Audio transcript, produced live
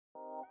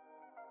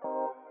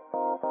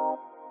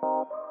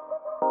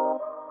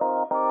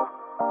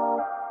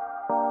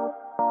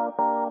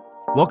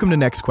Welcome to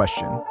Next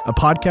Question, a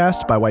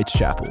podcast by White's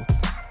Chapel.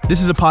 This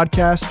is a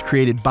podcast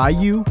created by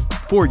you,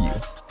 for you.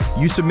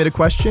 You submit a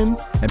question,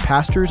 and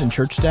pastors and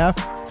church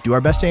staff do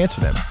our best to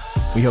answer them.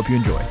 We hope you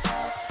enjoy.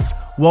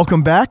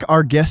 Welcome back.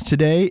 Our guest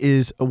today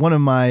is one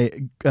of my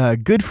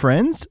good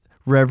friends,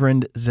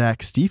 Reverend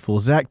Zach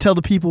Stiefel. Zach, tell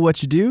the people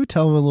what you do.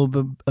 Tell them a little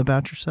bit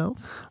about yourself.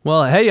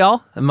 Well, hey,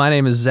 y'all. My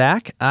name is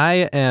Zach.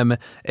 I am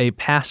a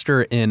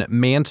pastor in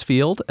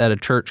Mansfield at a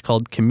church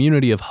called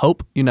Community of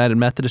Hope United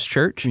Methodist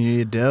Church.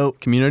 Community of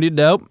Dope. Community of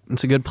Dope.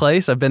 It's a good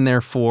place. I've been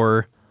there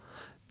for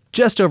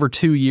just over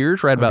 2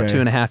 years, right about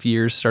 2.5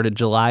 years. Started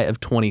July of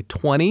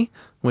 2020,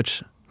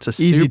 which it's a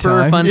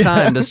super fun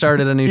time to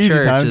start at a new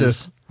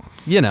church.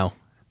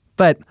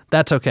 But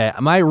that's okay.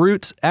 My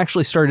roots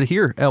actually started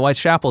here at White's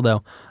Chapel,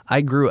 though.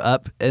 I grew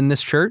up in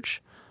this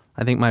church.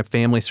 I think my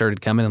family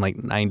started coming in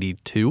like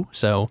 92.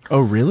 So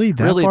oh, really?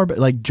 That far?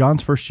 Like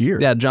John's first year?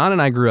 Yeah, John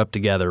and I grew up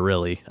together,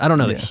 really. I don't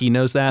know that he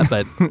knows that,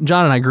 but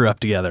John and I grew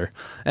up together.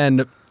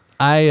 And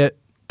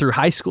through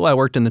high school, I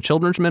worked in the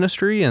children's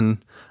ministry,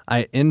 and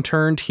I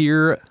interned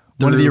here.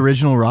 One of the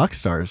original rock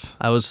stars.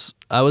 I was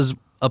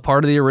a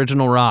part of the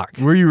original rock.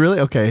 Were you really?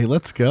 Okay,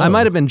 let's go. I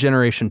might have been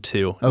Generation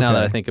 2 now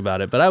that I think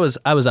about it, but I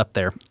was up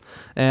there.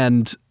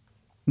 And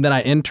then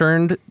I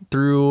interned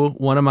through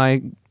one of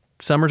my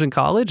summers in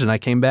college, and I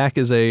came back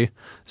as a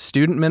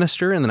student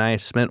minister, and then I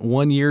spent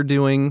 1 year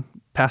doing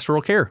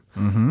pastoral care.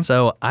 Mm-hmm.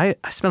 So I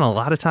spent a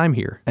lot of time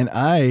here. And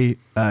I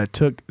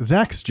took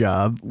Zach's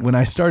job when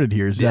I started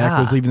here. Zach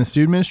was leaving the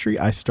student ministry.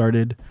 I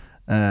started...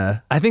 I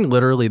think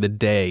literally the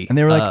day and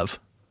they were like,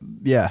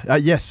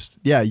 yes.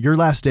 Your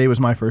last day was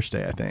my first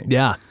day, I think.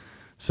 Yeah.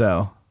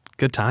 So.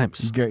 Good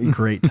times.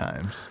 Great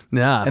times.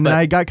 Yeah. And then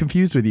I got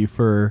confused with you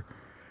for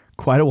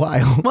quite a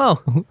while. Well.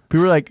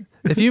 People were like.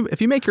 if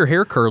you make your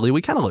hair curly,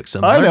 we kind of look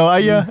similar. I know.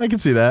 I can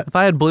see that. If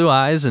I had blue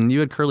eyes and you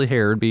had curly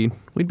hair,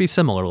 we'd be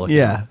similar looking.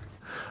 Yeah.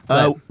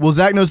 Well,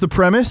 Zach knows the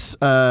premise.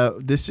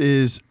 This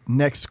is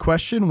Next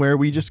Question, where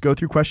we just go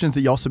through questions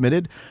that y'all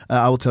submitted.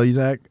 I will tell you,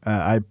 Zach,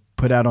 I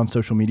put out on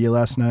social media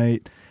last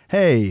night,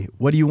 hey,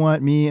 what do you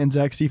want me and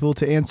Zach Stiefel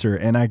to answer?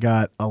 And I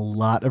got a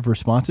lot of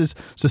responses.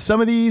 So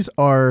some of these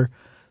are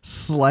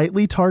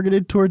slightly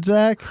targeted towards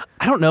Zach.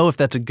 I don't know if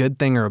that's a good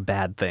thing or a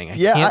bad thing. I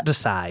can't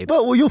decide.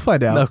 Well, you'll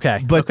find out.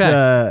 Okay. But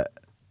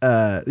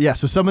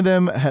so some of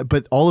them,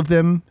 but all of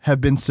them have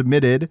been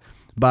submitted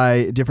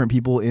by different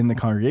people in the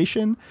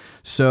congregation.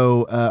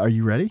 So are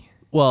you ready?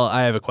 Well,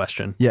 I have a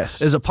question. Yes.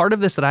 Is a part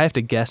of this that I have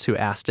to guess who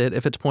asked it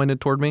if it's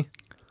pointed toward me?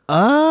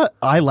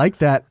 I like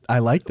that.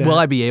 Will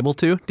I be able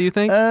to, do you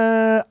think?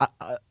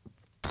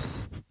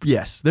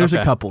 Yes. There's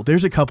a couple.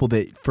 There's a couple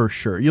that for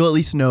sure. You'll at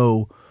least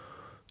know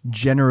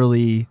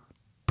generally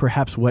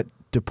perhaps what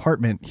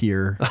department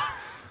here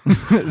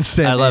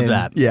sent I love in.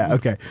 that. Yeah,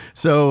 okay.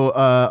 So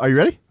are you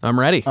ready? I'm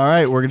ready. All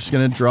right, we're just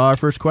going to draw our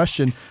first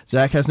question.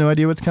 Zach has no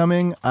idea what's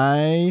coming.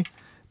 I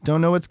don't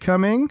know what's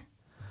coming.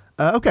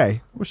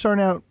 Okay, we're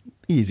starting out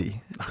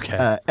easy.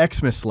 Okay.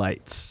 Xmas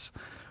lights.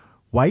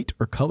 White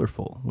or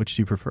colorful? Which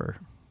do you prefer?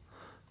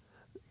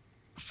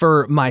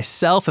 For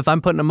myself, if I'm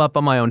putting them up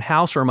on my own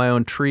house or my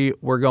own tree,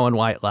 we're going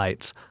white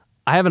lights.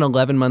 I have an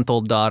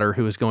 11-month-old daughter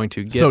who is going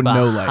to get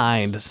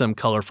behind some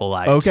colorful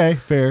lights. Okay,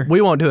 fair.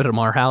 We won't do it at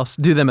our house.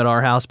 Do them at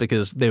our house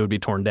because they would be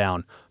torn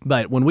down.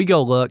 But when we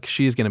go look,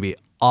 she's going to be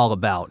all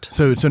about.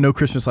 So no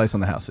Christmas lights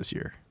on the house this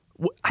year?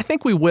 I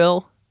think we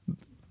will,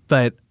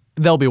 but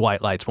there'll be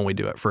white lights when we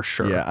do it for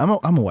sure. Yeah,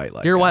 I'm a white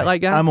light. You're a white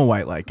light guy? I'm a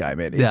white light guy,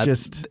 man.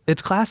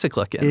 It's classic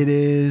looking. It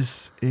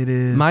is.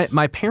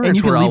 My parents and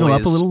you can were leave always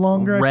them up a little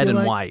longer, red and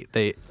like? white.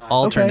 They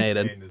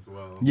alternated. Okay. As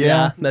well.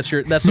 Yeah, that's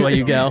the way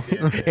you go.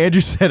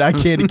 Andrew said I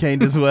candy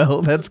caned as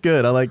well. That's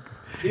good. I like.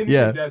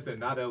 Incandescent,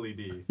 not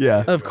LED.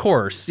 Yeah, of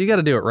course. You got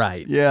to do it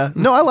right. Yeah.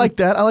 No, I like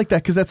that.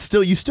 Because that's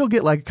you still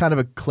get like kind of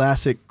a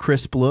classic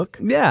crisp look.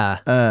 Yeah.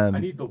 I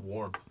need the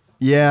warmth.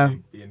 Yeah.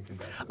 The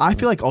incandescent. I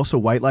feel like also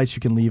white lights you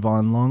can leave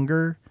on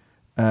longer.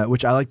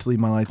 Which I like to leave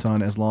my lights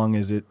on as long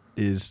as it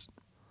is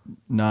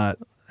not.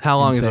 How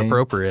long insane. is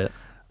appropriate?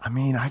 I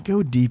mean, I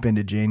go deep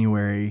into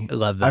January. I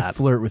love that. I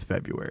flirt with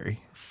February.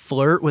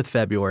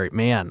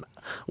 Man,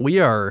 we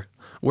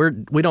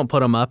don't put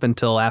them up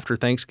until after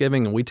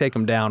Thanksgiving, and we take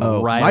them down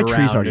right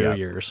around New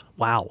Year's.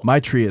 Wow. My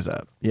tree is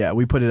up. Yeah,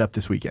 we put it up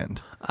this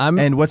weekend.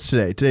 And what's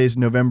today? Today's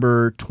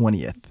November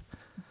 20th.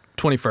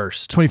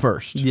 21st.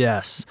 21st.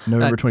 Yes.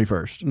 November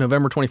 21st.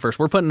 November 21st.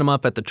 We're putting them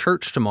up at the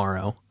church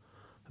tomorrow,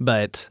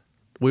 but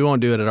we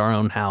won't do it at our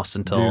own house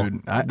until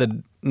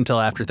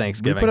after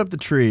Thanksgiving. We put up the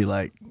tree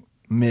like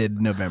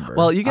mid-November.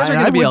 Well, you guys are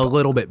going to be a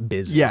little bit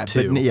busy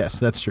too. Yes,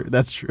 that's true.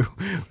 That's true.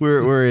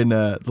 We're in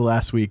the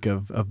last week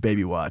of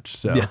Baby Watch.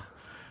 So yeah,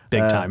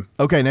 big time.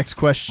 Okay, next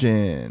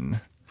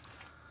question.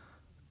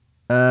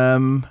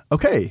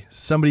 Okay,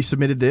 somebody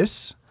submitted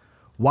this.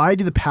 Why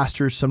do the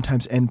pastors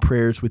sometimes end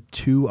prayers with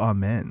 2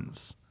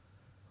 amens?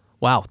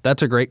 Wow,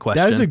 that's a great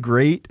question. That is a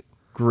great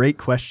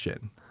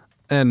question.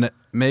 And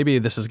maybe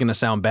this is going to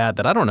sound bad,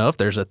 that I don't know if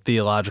there's a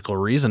theological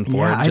reason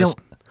for it.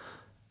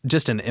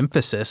 Just an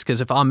emphasis,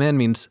 because if amen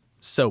means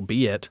so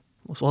be it,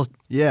 well,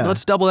 Yeah.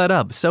 Let's double that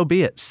up. So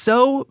be it.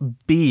 So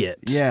be it.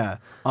 Yeah.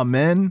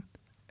 Amen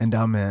and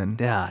amen.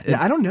 Yeah.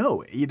 I don't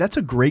know. That's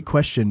a great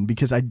question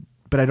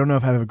but I don't know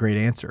if I have a great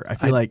answer. I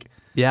feel like.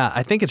 Yeah,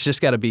 I think it's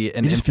just got to be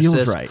an emphasis.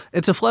 Feels right.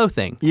 It's a flow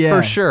thing. Yeah.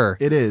 For sure.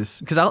 It is.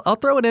 Because I'll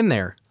throw it in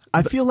there.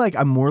 I feel like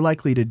I'm more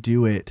likely to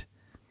do it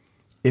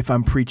if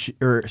I'm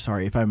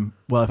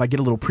if I get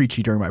a little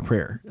preachy during my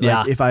prayer.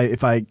 Yeah. Like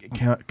if I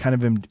kind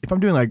of if I'm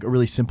doing like a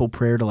really simple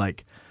prayer to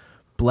like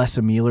bless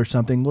a meal or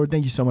something. Lord,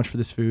 thank you so much for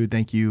this food.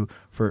 Thank you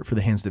for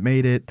the hands that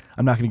made it.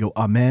 I'm not going to go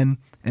amen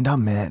and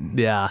amen.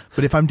 Yeah.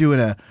 But if I'm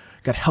doing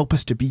God help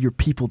us to be your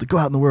people to go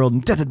out in the world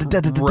and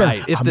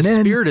right. If the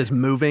Spirit is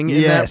moving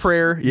in that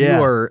prayer,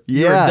 you're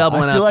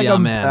doubling up the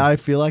amen. I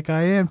feel like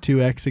I am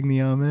 2xing the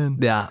amen.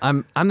 Yeah,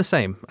 I'm the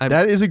same.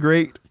 That is a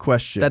great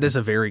question. That is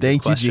a very good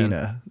question.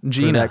 Thank you,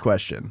 Gina, for that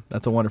question.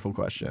 That's a wonderful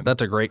question.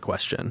 That's a great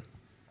question.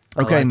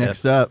 Okay,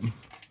 next up.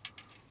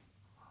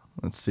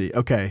 Let's see.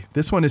 Okay,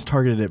 this one is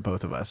targeted at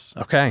both of us.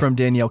 Okay. From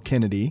Danielle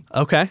Kennedy.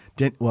 Okay.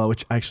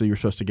 Which actually you were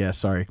supposed to guess.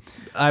 Sorry.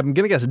 I'm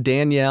going to guess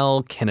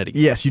Danielle Kennedy.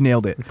 Yes, you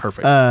nailed it.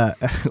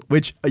 Perfect.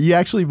 Which you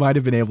actually might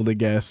have been able to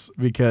guess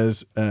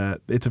because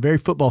it's a very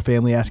football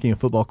family asking a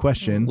football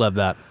question. Love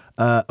that.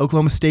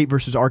 Oklahoma State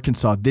versus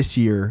Arkansas this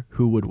year,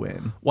 who would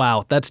win?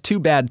 Wow, that's two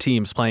bad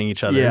teams playing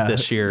each other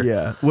this year.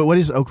 Yeah. What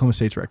is Oklahoma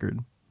State's record?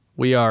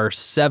 We are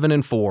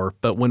 7-4,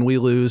 but when we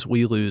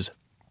lose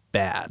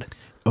bad.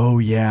 Oh,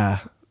 yeah.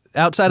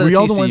 Outside of the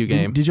TCU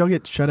game. Did y'all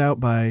get shut out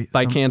by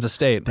Kansas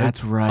State?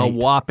 That's right. A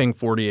whopping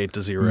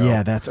 48-0.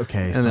 Yeah, that's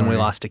okay. And then we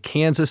lost to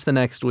Kansas the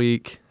next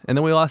week, and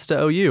then we lost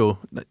to OU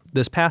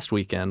this past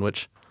weekend,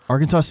 which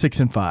Arkansas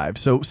 6-5.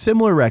 So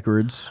similar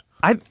records.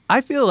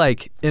 I feel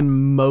like in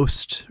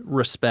most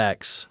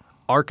respects,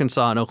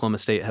 Arkansas and Oklahoma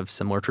State have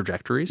similar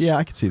trajectories. Yeah,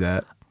 I can see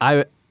that.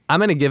 I'm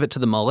going to give it to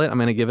the mullet. I'm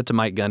going to give it to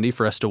Mike Gundy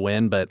for us to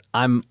win, but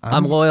I'm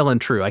loyal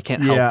and true. I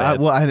can't help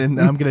it. I'm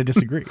going to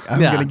disagree. I'm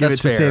going to give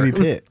it to fair. Sammy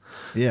Pitt.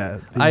 Yeah.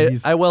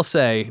 I will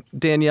say,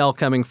 Danielle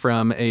coming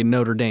from a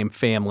Notre Dame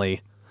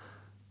family,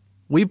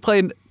 we've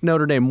played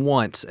Notre Dame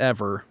once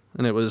ever,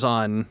 and it was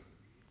on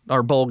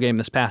our bowl game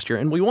this past year,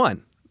 and we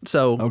won.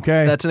 So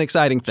that's an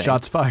exciting thing.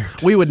 Shots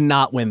fired. We would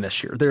not win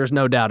this year. There is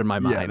no doubt in my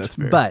mind. Yeah, that's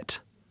fair. But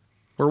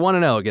we're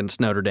 1-0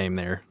 against Notre Dame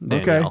there,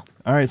 Danielle. Okay.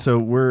 All right, so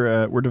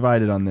we're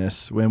divided on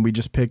this. When we're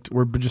just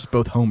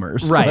both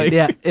homers. Right,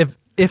 yeah.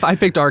 If I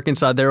picked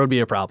Arkansas, there would be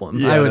a problem.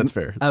 Yeah, that's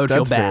fair. I would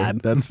feel bad.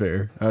 That's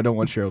fair. I don't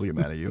want Cheryl to get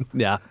mad at you.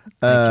 Yeah.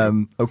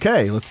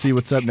 Okay, let's see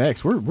what's up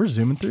next. We're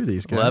zooming through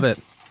these, guys. Love it.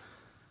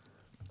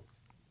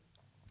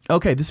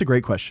 Okay, this is a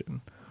great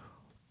question.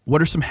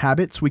 What are some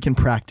habits we can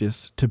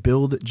practice to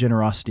build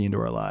generosity into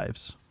our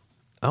lives?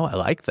 Oh, I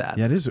like that.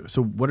 Yeah, it is.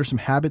 So what are some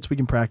habits we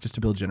can practice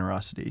to build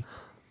generosity?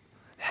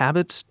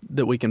 Habits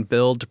that we can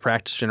build to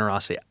practice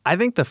generosity. I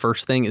think the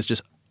first thing is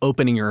just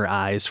opening your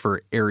eyes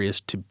for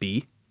areas to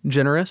be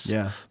generous.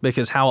 Yeah.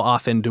 Because how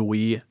often do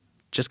we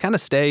just kind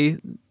of stay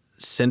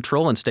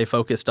central and stay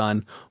focused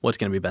on what's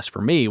going to be best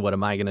for me? What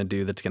am I going to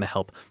do that's going to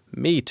help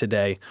me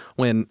today?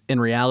 When in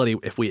reality,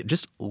 if we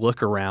just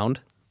look around,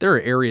 there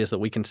are areas that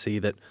we can see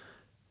that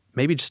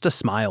maybe just a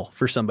smile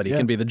for somebody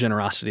can be the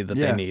generosity that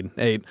they need.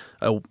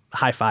 A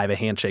high five, a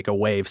handshake, a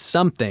wave,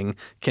 something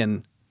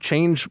can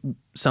change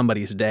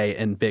somebody's day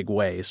in big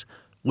ways.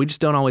 We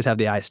just don't always have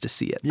the eyes to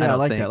see it. Yeah, I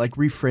like that. Like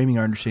reframing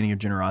our understanding of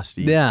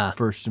generosity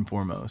first and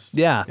foremost.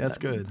 Yeah. That's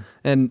good.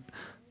 And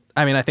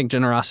I mean, I think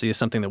generosity is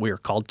something that we are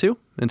called to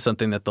and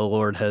something that the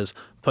Lord has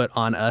put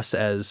on us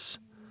as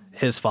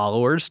his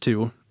followers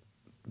to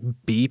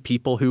be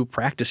people who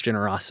practice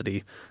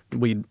generosity.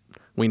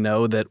 We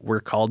know that we're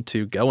called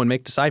to go and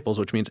make disciples,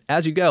 which means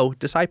as you go,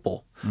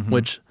 disciple,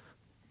 which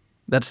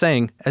that's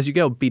saying as you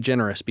go, be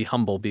generous, be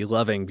humble, be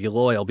loving, be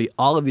loyal, be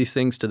all of these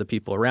things to the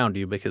people around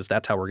you, because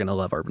that's how we're going to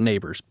love our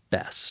neighbors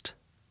best.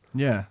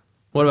 Yeah.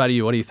 What about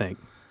you? What do you think?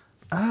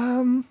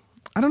 I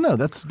don't know.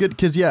 That's good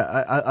because,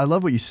 I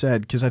love what you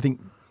said because I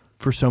think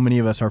for so many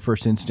of us, our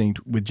first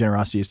instinct with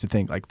generosity is to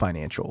think like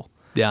financial.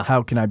 Yeah.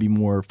 How can I be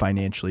more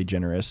financially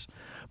generous?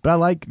 But I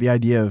like the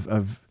idea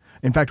of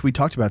in fact, we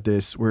talked about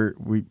this where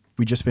we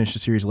just finished a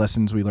series of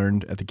lessons we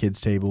learned at the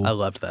kids' table. I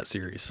loved that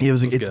series.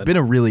 It's been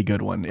a really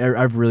good one.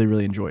 I've really,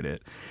 really enjoyed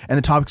it. And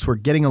the topics were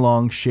getting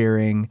along,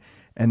 sharing,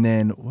 and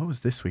then what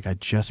was this week? I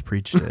just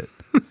preached it.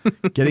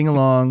 Getting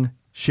along,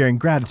 sharing,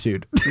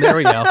 gratitude. There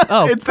we go.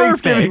 Oh, it's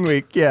Thanksgiving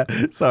week. Yeah,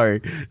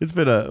 sorry. It's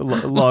been a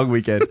long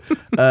weekend.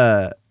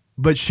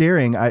 But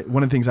sharing,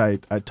 one of the things I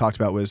talked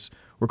about was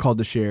we're called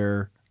to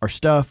share our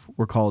stuff,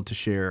 we're called to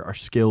share our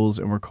skills,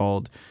 and we're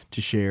called to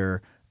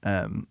share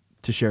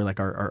like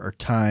our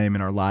time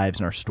and our lives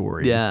and our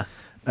story. Yeah.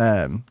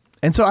 And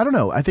so I don't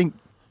know. I think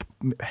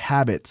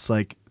habits,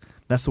 like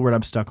that's the word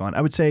I'm stuck on.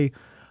 I would say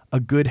a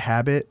good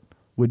habit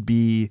would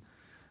be,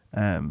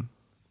 I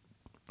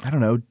don't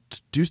know,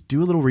 just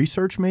do a little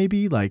research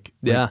maybe. Like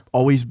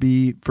always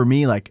be, for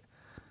me, like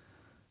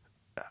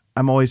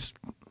I'm always,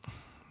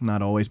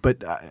 not always,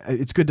 but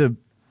it's good to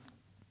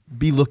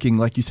be looking,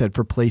 like you said,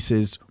 for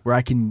places where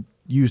I can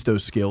use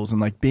those skills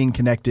and like being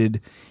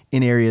connected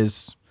in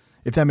areas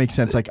If that makes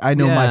sense. Like I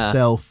know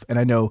myself and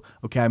I know,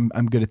 okay,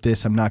 I'm good at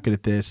this. I'm not good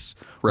at this.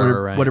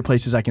 Right. What are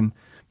places I can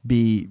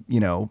be,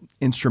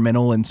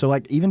 instrumental? And so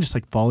like even just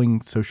like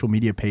following social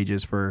media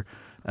pages for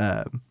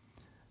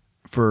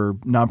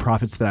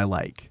nonprofits that I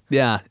like.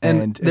 Yeah.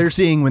 And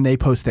seeing when they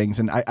post things,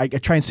 and I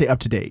try and stay up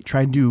to date,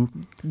 try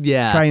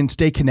and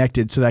stay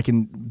connected so that I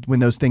can, when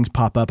those things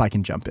pop up, I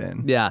can jump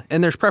in. Yeah.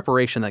 And there's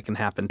preparation that can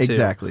happen too.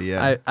 Exactly.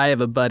 Yeah. I have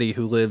a buddy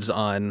who lives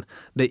on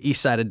the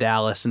east side of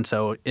Dallas. And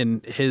so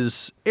in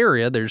his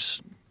area,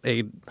 there's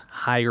a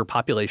higher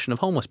population of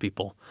homeless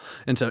people.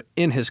 And so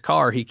in his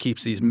car, he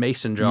keeps these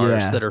mason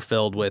jars that are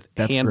filled with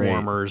hand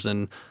warmers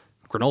and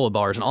granola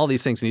bars and all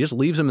these things. And he just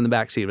leaves them in the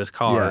backseat of his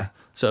car. Yeah.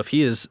 So if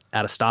he is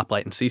at a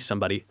stoplight and sees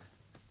somebody,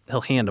 he'll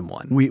hand him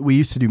one. We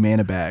used to do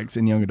manna bags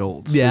in young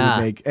adults.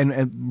 Yeah.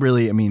 And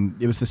really, I mean,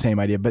 it was the same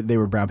idea, but they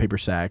were brown paper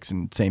sacks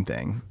and same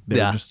thing.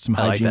 They were just some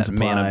hygiene supplies.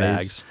 Manna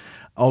bags.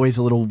 Always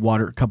a little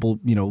water, a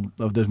couple,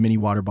 of those mini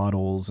water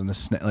bottles and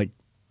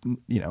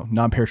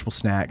non-perishable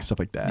snacks, stuff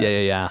like that.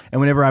 Yeah. And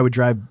whenever I would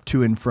drive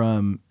to and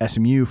from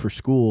SMU for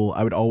school,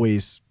 I would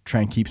always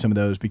try and keep some of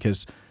those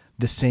because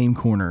the same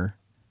corner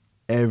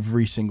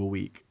every single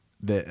week,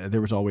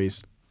 there was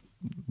always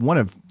one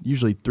of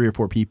usually 3 or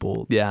 4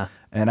 people. Yeah.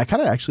 And I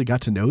kind of actually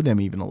got to know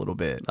them even a little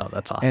bit. Oh,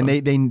 that's awesome.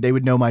 And they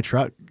would know my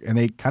truck and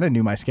they kind of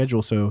knew my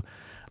schedule. So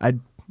I'd,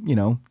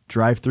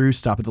 drive through,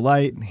 stop at the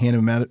light, hand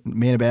them a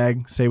manna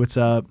bag, say what's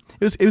up.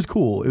 It was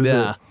cool.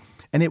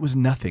 And it was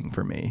nothing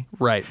for me.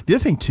 Right. The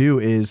other thing too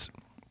is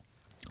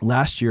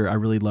last year I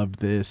really loved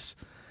this.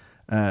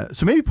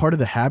 So maybe part of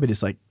the habit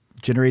is like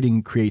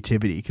generating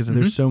creativity because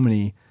there's so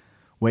many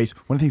ways.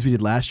 One of the things we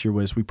did last year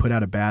was we put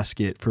out a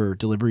basket for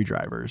delivery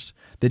drivers.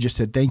 They just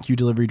said, thank you,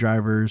 delivery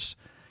drivers.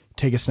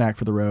 Take a snack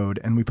for the road.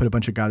 And we put a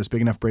bunch of God is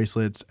Big Enough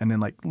bracelets and then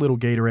like little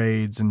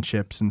Gatorades and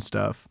chips and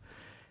stuff.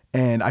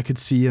 And I could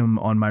see them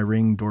on my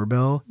Ring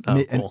doorbell.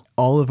 Cool. And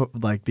all of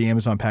like the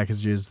Amazon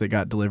packages that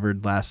got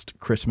delivered last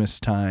Christmas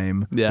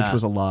time, which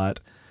was a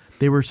lot,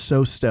 they were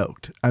so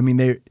stoked. I mean,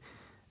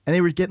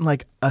 they were getting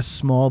like a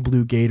small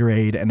blue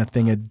Gatorade and a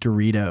thing of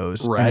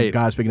Doritos and a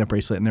God is Big Enough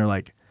bracelet. And they're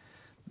like,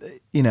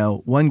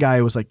 one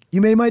guy was like, you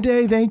made my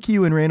day, thank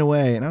you, and ran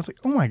away. And I was like,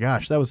 oh my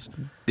gosh, that was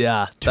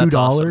 $2,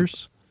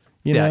 awesome.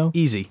 You know?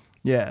 Easy.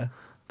 Yeah.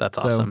 That's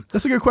awesome.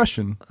 That's a good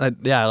question.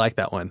 I like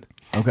that one.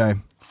 Okay.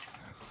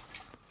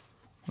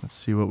 Let's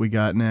see what we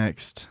got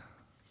next.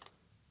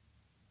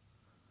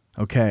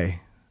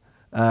 Okay.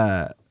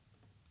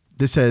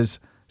 This says,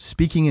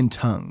 speaking in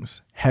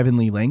tongues,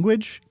 heavenly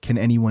language, can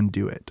anyone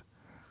do it?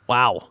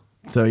 Wow.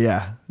 So,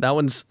 yeah. That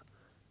one's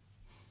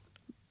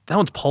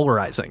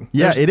polarizing.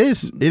 Yeah, it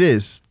is. It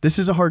is. This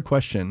is a hard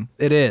question.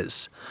 It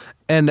is.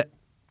 And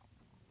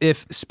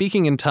if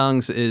speaking in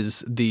tongues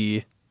is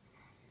the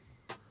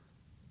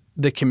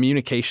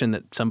communication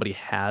that somebody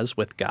has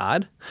with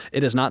God,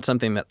 it is not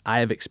something that I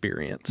have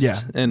experienced. Yeah,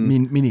 and me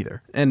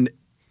neither. And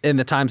in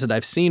the times that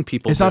I've seen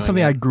people it's not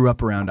something I grew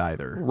up around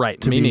either.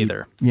 Right, me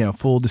neither.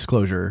 Full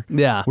disclosure.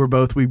 Yeah. We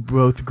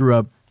both grew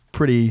up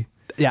pretty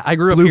I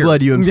grew up blue here.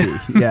 blood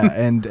UMC. Yeah,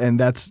 and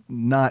that's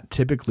not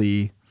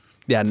typically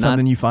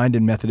something you find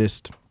in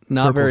Methodist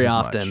not very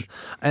often. Much.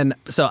 And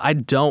so I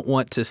don't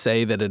want to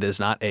say that it is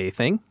not a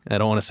thing. I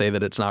don't want to say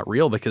that it's not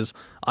real because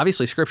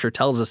obviously Scripture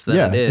tells us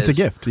that it is. It's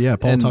a gift. Yeah,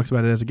 Paul talks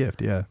about it as a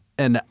gift. Yeah.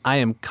 And I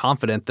am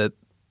confident that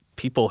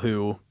people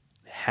who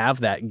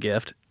have that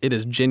gift, it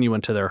is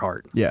genuine to their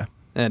heart. Yeah.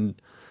 And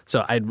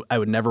so I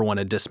would never want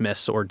to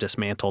dismiss or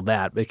dismantle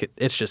that because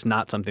it's just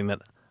not something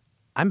that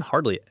I'm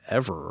hardly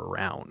ever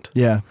around.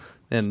 Yeah.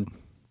 And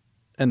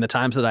the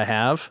times that I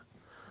have,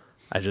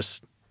 I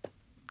just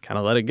kind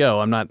of let it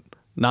go. I'm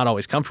not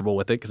always comfortable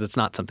with it because it's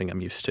not something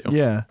I'm used to.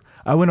 Yeah.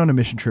 I went on a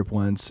mission trip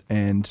once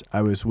and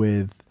I was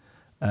with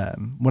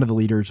one of the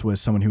leaders was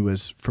someone who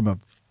was from a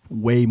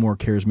way more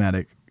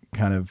charismatic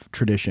kind of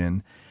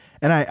tradition.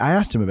 And I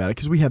asked him about it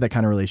because we had that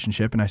kind of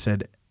relationship. And I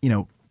said,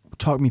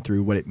 talk me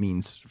through what it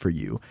means for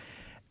you.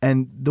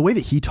 And the way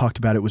that he talked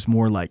about it was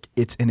more like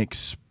it's an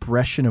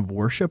expression of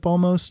worship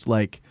almost.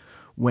 Like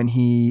when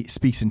he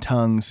speaks in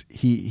tongues,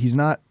 he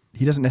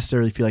doesn't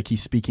necessarily feel like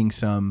he's speaking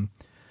some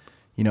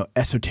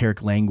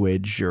esoteric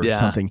language or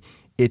something.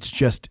 It's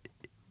just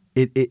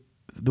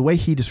the way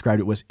he described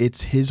it was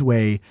it's his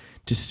way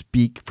to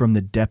speak from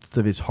the depths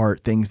of his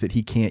heart things that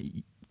he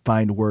can't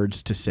find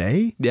words to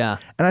say. Yeah.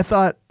 And I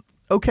thought,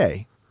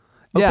 okay,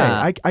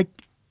 I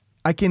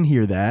can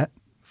hear that.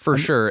 For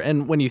sure.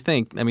 And when you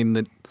think,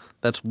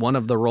 that's one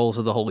of the roles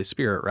of the Holy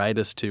Spirit, right?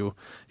 Is to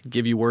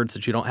give you words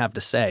that you don't have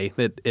to say.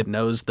 It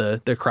knows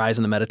the cries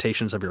and the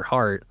meditations of your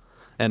heart.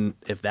 And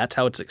if that's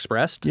how it's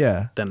expressed,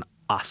 then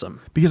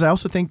awesome. Because I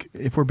also think,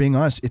 if we're being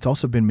honest, it's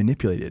also been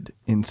manipulated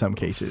in some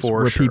cases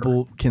where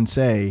people can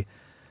say,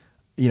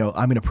 I'm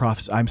going to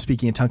prophesy, I'm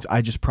speaking in tongues,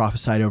 I just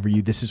prophesied over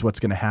you, this is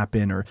what's going to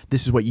happen, or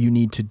this is what you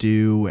need to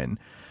do, and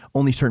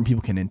only certain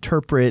people can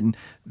interpret. And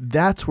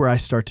that's where I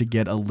start to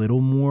get a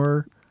little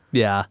more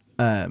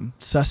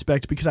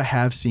suspect because I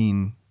have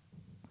seen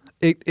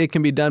It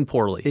can be done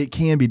poorly. It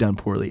can be done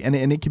poorly, and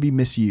it can be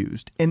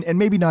misused, and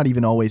maybe not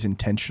even always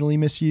intentionally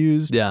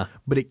misused. Yeah,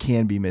 but it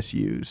can be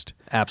misused.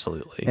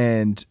 Absolutely.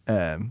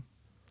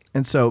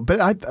 And so,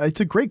 but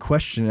it's a great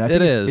question. I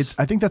think it is.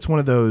 I think that's one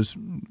of those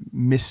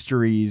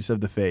mysteries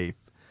of the faith,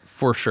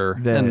 for sure.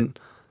 And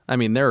I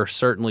mean, there are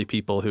certainly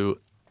people who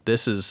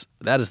that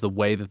is the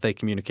way that they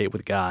communicate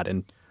with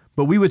God.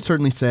 But we would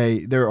certainly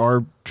say there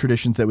are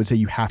traditions that would say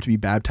you have to be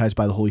baptized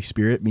by the Holy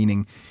Spirit,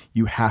 meaning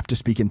you have to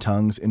speak in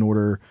tongues in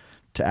order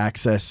to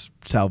access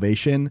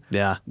salvation.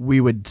 Yeah.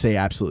 We would say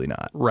absolutely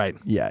not. Right.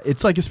 Yeah.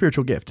 It's like a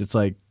spiritual gift. It's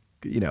like,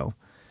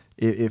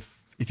 if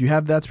you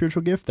have that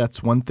spiritual gift,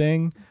 that's one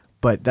thing,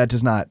 but that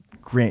does not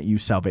grant you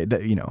salvation.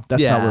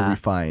 That's not where we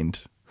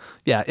find.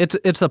 Yeah.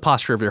 It's the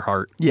posture of your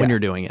heart when you're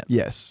doing it.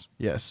 Yes.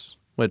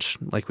 Which,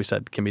 like we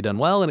said, can be done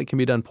well and it can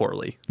be done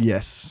poorly.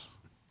 Yes.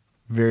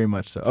 Very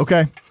much so.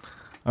 Okay.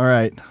 All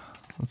right.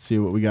 Let's see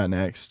what we got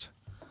next.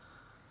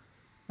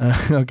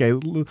 Okay.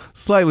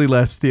 Slightly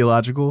less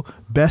theological.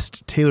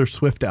 Best Taylor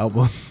Swift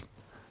album.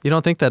 You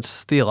don't think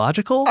that's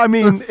theological? I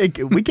mean,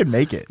 we can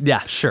make it.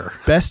 Yeah, sure.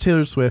 Best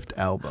Taylor Swift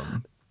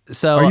album.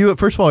 So,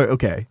 first of all,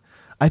 okay.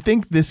 I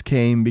think this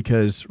came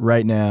because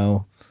right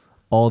now,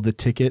 all the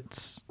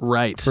tickets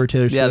for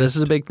Taylor Swift. Yeah, this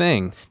is a big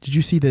thing. Did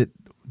you see that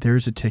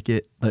there's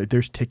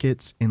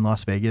tickets in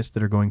Las Vegas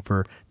that are going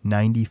for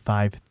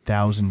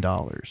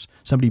 $95,000.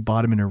 Somebody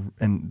bought them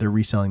and they're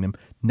reselling them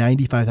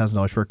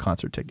 $95,000 for a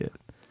concert ticket.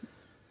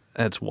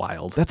 That's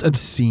wild. That's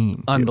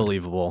obscene.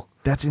 Unbelievable.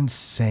 Dude. That's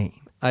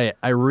insane.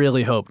 I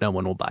really hope no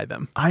one will buy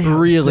them. I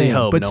really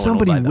hope but no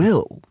somebody one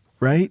will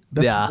buy them.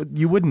 Right?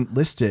 You wouldn't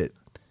list it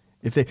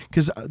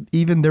because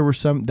even there were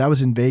some that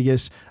was in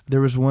Vegas.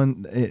 There was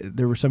one.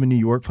 There were some in New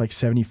York for like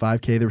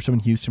 $75,000. There were some in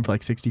Houston for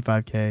like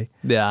 $65,000.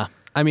 Yeah.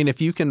 I mean,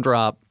 if you can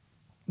drop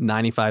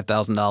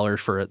 $95,000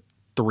 for a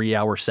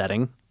 3-hour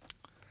setting,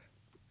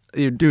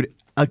 dude,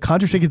 a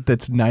concert ticket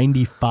that's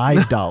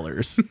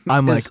 $95.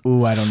 I'm like,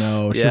 ooh, I don't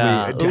know.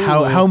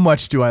 How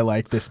much do I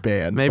like this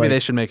band? Maybe they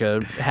should make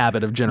a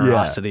habit of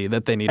generosity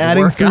that they need to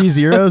adding work 3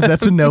 zeros.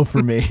 That's a no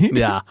for me.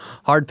 Yeah,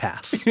 hard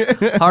pass.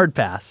 Hard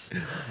pass.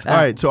 All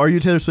right. So, are you a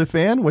Taylor Swift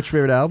fan? What's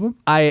your favorite album?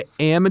 I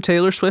am a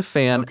Taylor Swift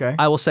fan. Okay.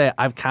 I will say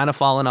I've kind of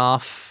fallen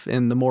off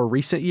in the more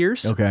recent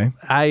years. Okay.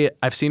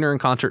 I've seen her in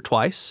concert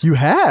twice. You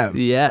have?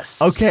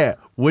 Yes. Okay.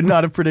 Would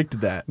not have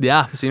predicted that.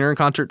 Yeah, I've seen her in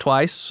concert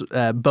twice,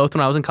 both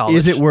when I was in college.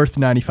 Is it worth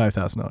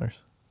 $95,000?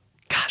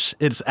 Gosh,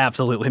 it's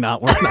absolutely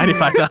not worth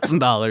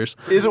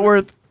 $95,000. Is it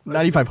worth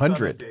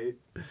 $9,500?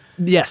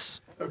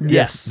 Yes. Okay.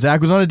 Yes.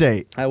 Zach was on a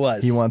date. I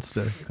was. He wants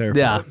to clarify.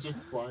 Yeah.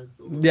 Just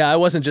blindsided. Yeah, I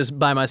wasn't just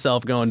by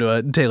myself going to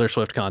a Taylor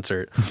Swift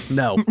concert.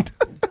 No.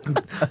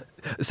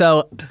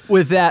 So,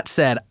 with that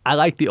said, I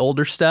like the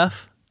older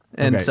stuff.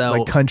 And okay, so,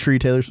 like country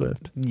Taylor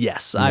Swift.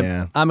 Yes,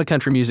 I'm a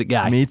country music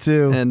guy. Me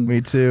too. And me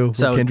too.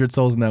 So, we're kindred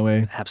souls in that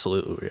way.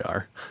 Absolutely, we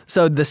are.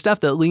 So the stuff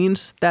that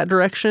leans that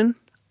direction,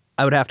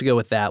 I would have to go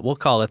with that. We'll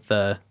call it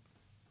her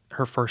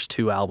first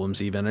 2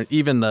 albums, even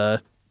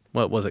the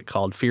what was it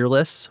called?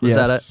 Fearless. Was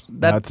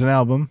that's an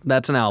album.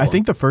 That's an album. I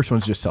think the first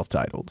one's just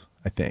self-titled.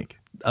 I think.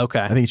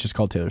 Okay. I think it's just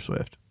called Taylor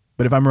Swift.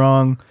 But if I'm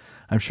wrong,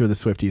 I'm sure the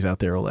Swifties out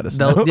there will let us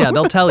know. Yeah,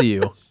 they'll tell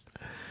you.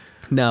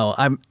 No,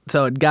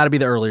 so it got to be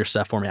the earlier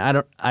stuff for me. I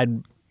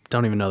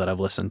don't even know that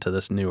I've listened to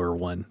this newer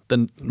one,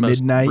 the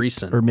most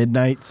recent or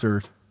Midnights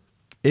or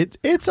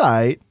it's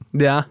alright.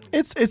 Yeah,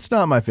 it's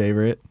not my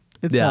favorite.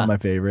 It's not my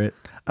favorite.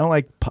 I don't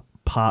like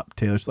pop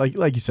Taylor Swift.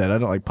 Like you said, I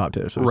don't like pop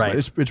Taylor Swift. Right,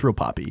 it's real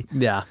poppy.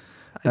 Yeah,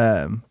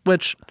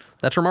 which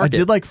that's her market. I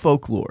did like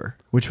Folklore,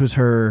 which was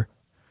her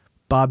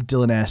Bob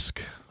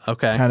Dylan-esque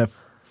kind of.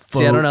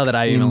 See, I don't know that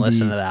I even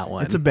listened to that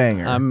one. It's a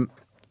banger.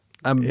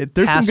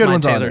 There's past some good my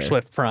ones Taylor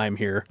Swift prime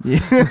here.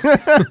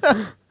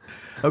 Yeah.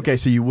 Okay,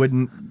 so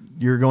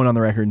you're going on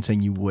the record and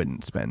saying you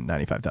wouldn't spend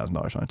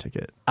 $95,000 on a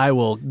ticket. I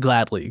will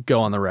gladly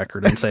go on the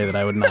record and say that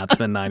I would not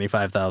spend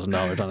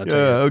 $95,000 on a ticket.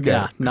 Okay.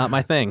 Yeah, not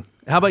my thing.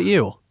 How about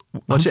you?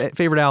 What's your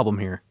favorite album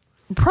here?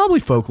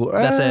 Probably Folklore.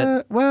 That's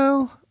it?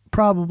 Well,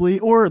 probably.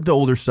 Or the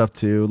older stuff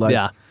too.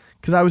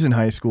 Because I was in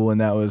high school and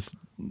that was,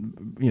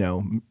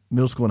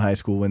 middle school and high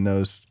school when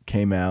those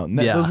came out. And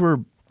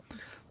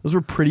those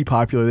were pretty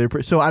popular.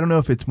 So I don't know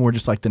if it's more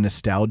just like the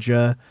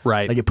nostalgia.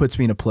 Right. Like it puts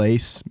me in a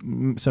place.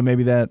 So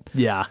maybe that.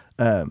 Yeah.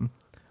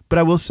 But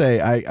I will say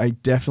I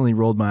definitely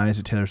rolled my eyes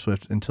at Taylor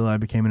Swift until I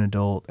became an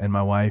adult. And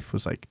my wife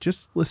was like,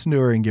 just listen to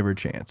her and give her a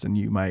chance. And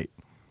you might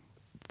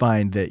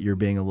find that you're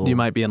being a little. You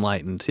might be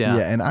enlightened. Yeah.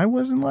 Yeah. And I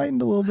was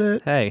enlightened a little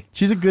bit. Hey.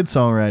 She's a good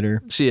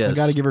songwriter. She is. I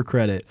got to give her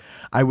credit.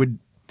 I would.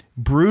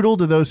 Brutal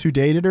to those who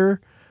dated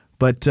her.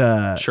 But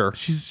sure.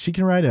 She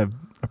can write a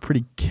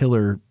pretty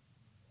killer,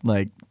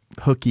 like,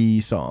 hooky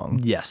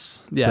song.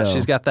 Yes. Yeah,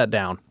 she's got that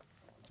down.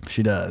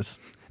 She does.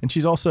 And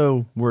she's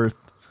also worth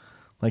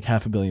like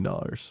 $500 million.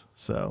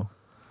 So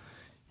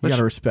you got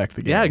to respect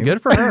the game. Yeah,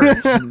 good for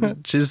her.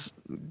 she's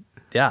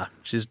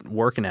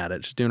working at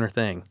it. She's doing her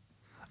thing.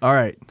 All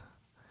right.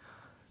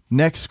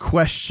 Next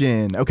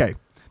question. Okay.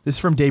 This is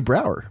from Dave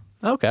Brower.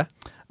 Okay.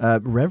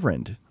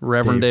 Reverend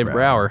Dave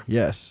Brower.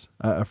 Yes,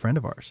 a friend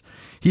of ours.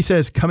 He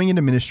says, coming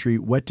into ministry,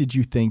 what did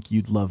you think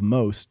you'd love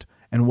most,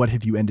 and what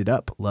have you ended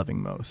up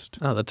loving most?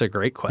 Oh, that's a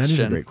great question.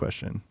 That is a great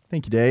question.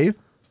 Thank you, Dave.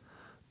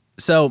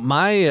 So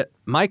my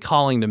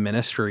calling to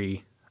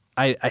ministry,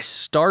 I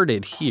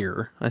started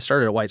here. I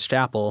started at White's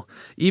Chapel,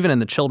 even in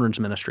the children's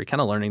ministry, kind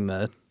of learning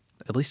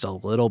at least a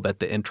little bit,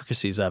 the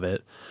intricacies of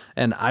it.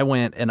 And I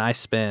went and I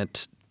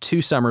spent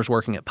 2 summers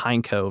working at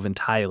Pine Cove in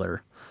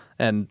Tyler,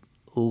 and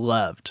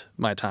loved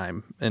my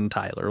time in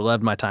Tyler,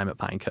 loved my time at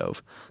Pine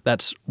Cove.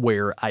 That's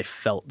where I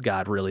felt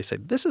God really say,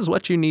 this is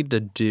what you need to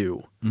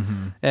do.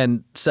 Mm-hmm.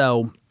 And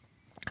so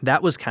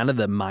that was kind of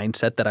the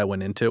mindset that I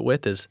went into it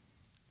with, is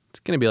it's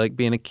going to be like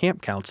being a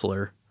camp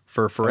counselor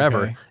for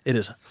forever. Okay. It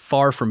is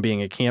far from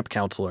being a camp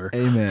counselor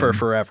for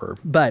forever.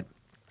 But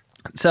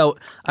so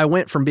I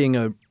went from being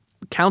a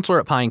counselor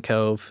at Pine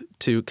Cove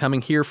to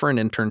coming here for an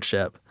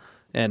internship,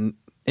 and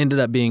ended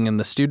up being in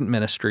the student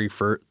ministry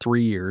for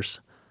 3 years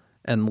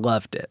and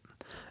loved it.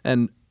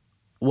 And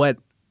what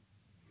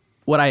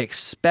I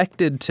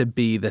expected to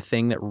be the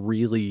thing that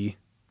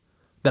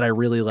I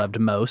really loved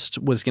most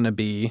was going to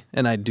be,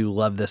 and I do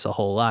love this a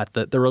whole lot,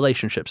 the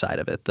relationship side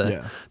of it,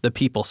 the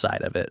people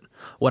side of it.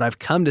 What I've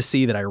come to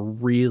see that I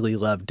really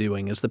love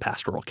doing is the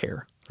pastoral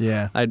care.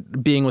 Yeah.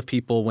 Being with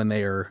people when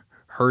they are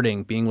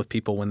hurting, being with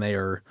people when they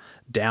are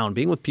down,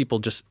 being with people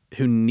just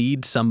who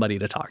need somebody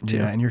to talk to.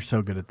 Yeah, and you're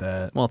so good at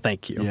that. Well,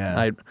 thank you.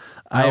 Yeah.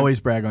 I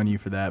always brag on you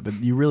for that, but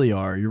you really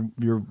are.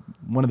 You're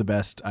one of the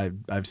best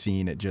I've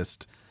seen at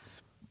just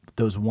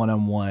those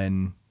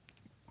one-on-one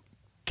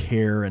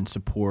care and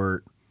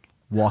support,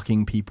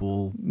 walking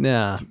people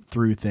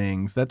through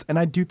things. I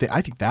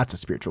think that's a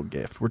spiritual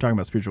gift. We're talking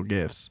about spiritual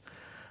gifts.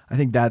 I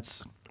think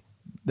that's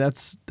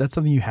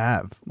something you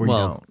have or you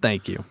don't.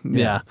 Thank you.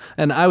 Yeah.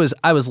 And I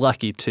was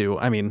lucky too.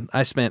 I mean,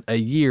 I spent a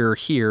year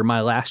here,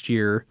 my last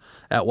year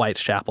at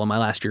White's Chapel, my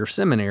last year of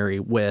seminary,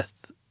 with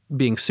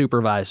being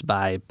supervised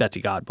by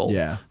Betsy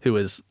Godbold, who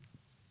is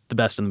the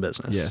best in the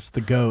business. Yes,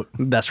 the GOAT.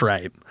 That's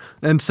right.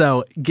 And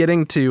so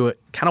getting to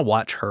kind of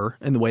watch her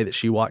and the way that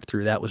she walked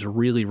through that was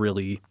really,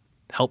 really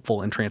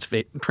helpful and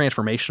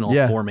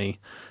transformational for me.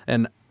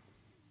 And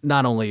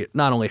not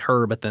only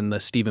her, but then the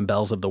Stephen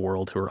Bells of the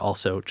world, who are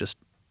also just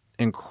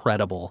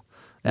incredible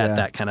at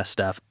that kind of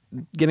stuff.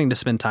 Getting to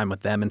spend time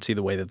with them and see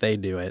the way that they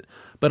do it,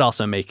 but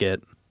also make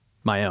it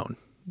my own,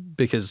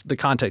 because the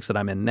context that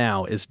I'm in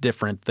now is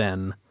different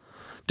than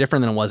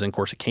it was in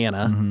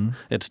Corsicana. Mm-hmm.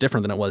 It's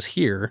different than it was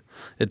here.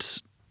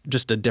 It's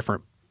just a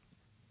different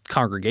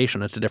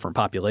congregation. It's a different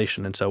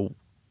population. And so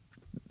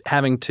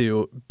having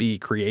to be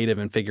creative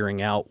and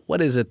figuring out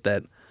what is it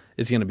that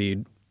is going to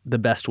be the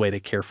best way to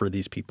care for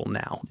these people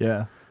now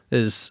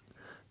is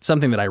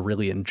something that I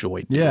really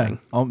enjoyed doing.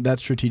 Yeah,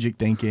 that's strategic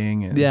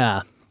thinking. And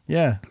Yeah.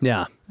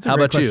 How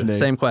about you? Dave.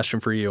 Same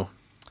question for you.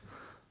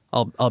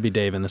 I'll be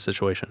Dave in this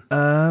situation.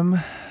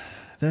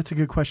 That's a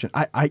good question.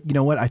 I you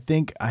know what? I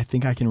think I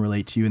can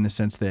relate to you in the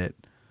sense that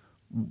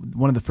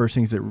one of the first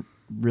things that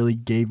really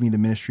gave me the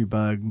ministry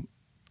bug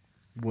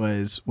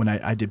was when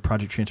I did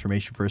Project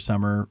Transformation for a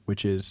summer,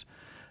 which is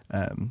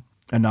a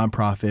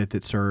nonprofit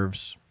that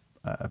serves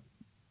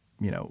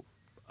under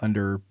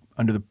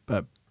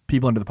the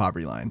people under the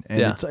poverty line. And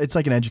it's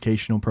like an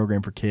educational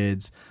program for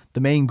kids. The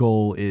main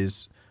goal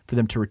is for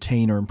them to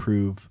retain or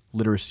improve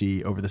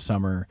literacy over the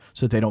summer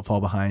so that they don't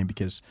fall behind,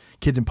 because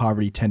kids in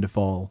poverty tend to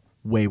fall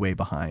way, way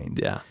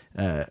behind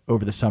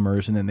over the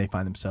summers, and then they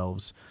find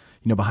themselves,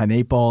 behind the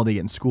 8 ball. They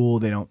get in school,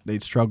 they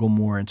struggle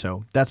more, and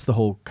so that's the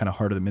whole kind of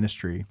heart of the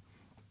ministry.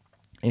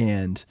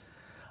 And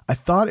I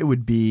thought it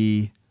would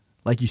be,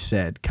 like you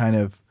said, kind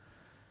of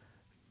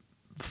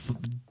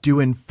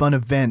doing fun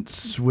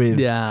events with,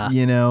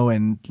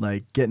 and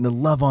like getting to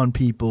love on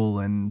people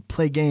and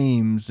play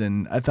games,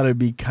 and I thought it'd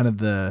be kind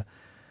of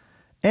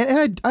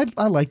and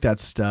I like that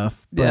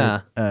stuff,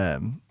 but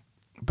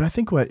but I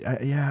think what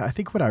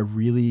I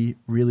really,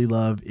 really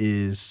love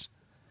is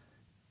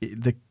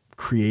the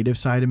creative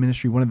side of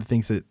ministry. One of the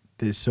things that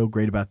is so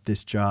great about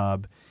this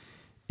job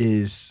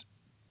is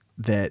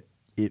that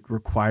it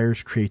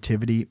requires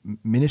creativity.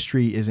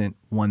 Ministry isn't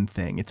one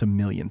thing. It's a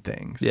million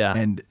things. Yeah.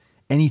 And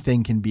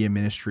anything can be a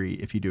ministry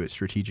if you do it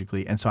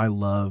strategically. And so I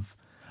love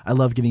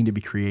getting to be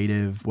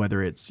creative,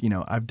 whether it's,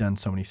 I've done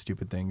so many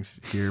stupid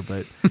things here,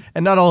 but,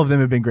 and not all of them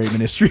have been great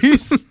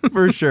ministries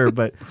for sure.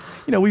 But,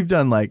 we've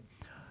done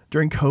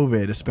during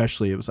COVID,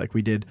 especially, it was like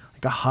we did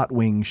like a hot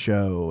wing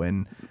show,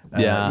 and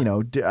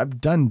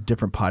I've done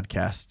different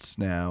podcasts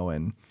now,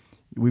 and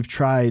we've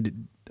tried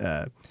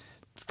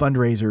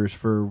fundraisers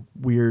for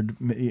weird.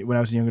 When I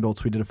was in young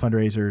adults, we did a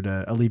fundraiser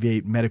to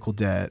alleviate medical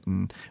debt,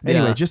 and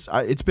anyway,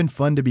 it's been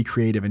fun to be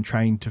creative and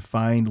trying to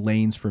find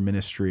lanes for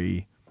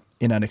ministry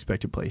in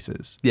unexpected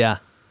places. Yeah,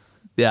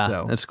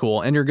 so, that's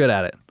cool, and you're good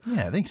at it.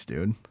 Yeah, thanks,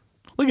 dude.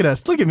 Look at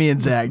us. Look at me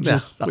and Zach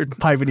just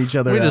piping each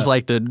other. We out. Just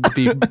like to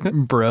be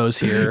bros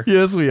here.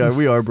 Yes, we are.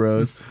 We are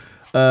bros.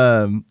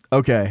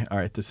 Okay. All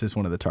right. This is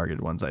one of the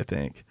targeted ones, I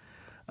think.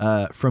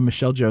 From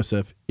Michelle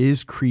Joseph,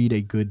 is Creed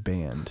a good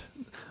band?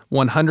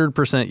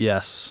 100%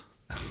 yes.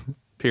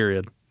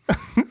 Period.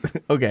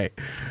 Okay.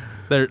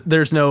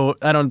 There's no.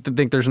 I don't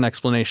think there's an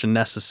explanation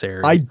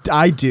necessary.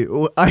 I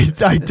do. I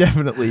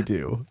definitely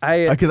do.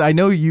 Because I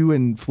know you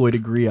and Floyd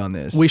agree on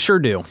this. We sure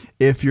do.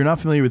 If you're not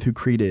familiar with who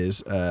Creed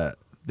is,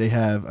 they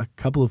have a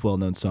couple of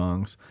well-known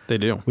songs. They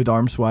do. With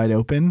Arms Wide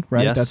Open,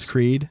 right? Yes, That's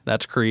Creed.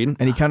 That's Creed.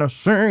 And he kind of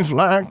sings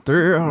like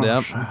this.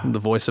 Yep. The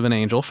voice of an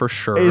angel for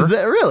sure. Is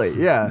that really?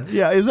 Yeah.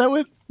 Yeah. Is that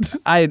what?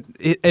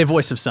 A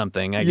voice of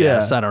something, I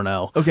guess. I don't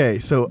know. Okay.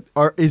 So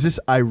is this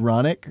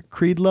ironic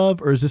Creed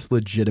love or is this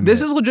legitimate?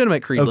 This is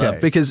legitimate Creed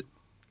love because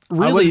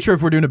really. I wasn't sure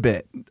if we're doing a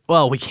bit.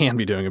 Well, we can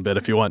be doing a bit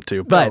if you want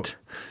to. But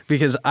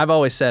because I've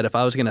always said if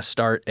I was going to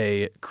start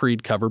a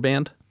Creed cover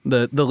band,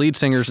 the lead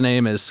singer's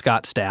name is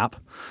Scott Stapp.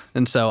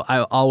 And so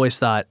I always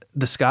thought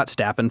the Scott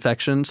Stapp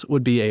Infections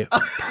would be a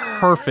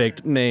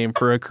perfect name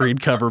for a Creed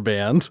cover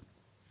band.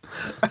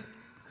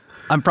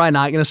 I'm probably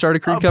not going to start a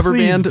Creed cover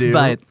band,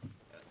 but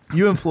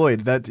you and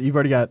Floyd, that you've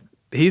already got.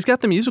 He's got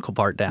the musical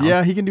part down.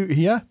 Yeah, he can do.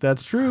 Yeah,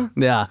 that's true.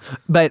 Yeah,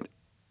 but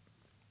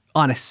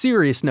on a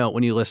serious note,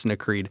 when you listen to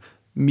Creed,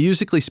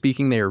 musically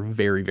speaking, they are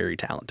very, very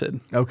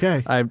talented.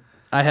 Okay,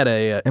 I had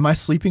a. Am I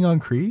sleeping on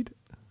Creed?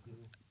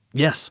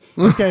 Yes.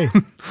 Okay.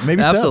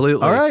 Maybe absolutely.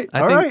 So. All right.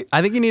 All right.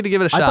 I think you need to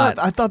give it a shot.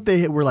 I thought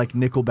they were like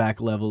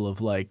Nickelback level of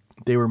like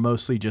they were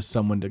mostly just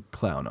someone to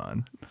clown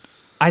on.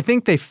 I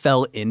think they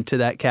fell into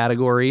that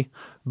category,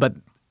 but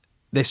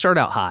they start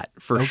out hot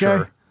for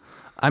sure.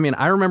 I mean,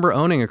 I remember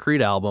owning a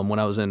Creed album when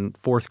I was in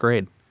 4th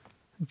grade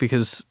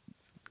because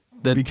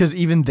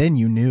even then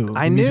you knew.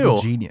 I musical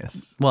knew.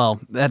 Genius. Well,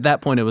 at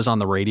that point it was on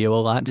the radio a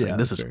lot. It's like,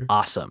 this is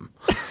awesome.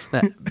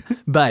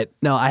 But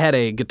no, I had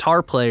a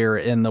guitar player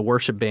in the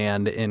worship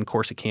band in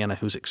Corsicana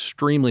who's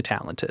extremely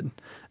talented.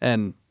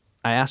 And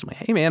I asked him, like,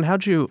 hey man,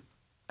 how'd you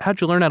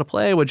learn how to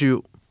play?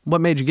 What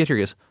made you get here?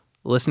 He goes,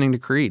 listening to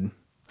Creed.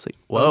 It's like,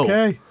 whoa.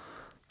 Okay.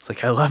 It's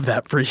like, I love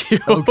that for you.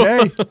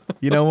 Okay.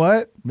 You know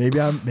what? Maybe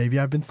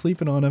I've been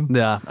sleeping on him.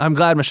 Yeah. I'm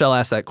glad Michelle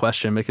asked that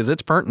question because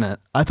it's pertinent.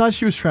 I thought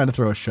she was trying to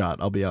throw a shot,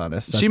 I'll be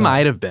honest. She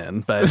might have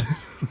been, but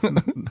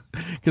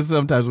because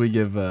sometimes we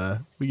give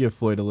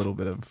Floyd a little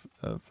bit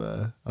of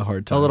a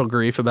hard time. A little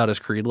grief about his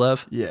Creed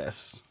love.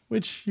 Yes.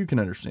 Which you can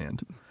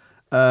understand.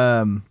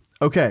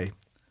 Okay.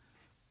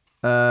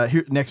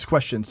 Here, next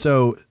question.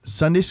 So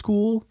Sunday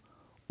school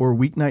or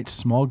weeknight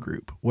small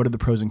group? What are the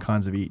pros and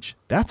cons of each?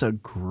 That's a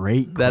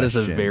great question. That is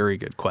a very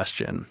good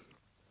question.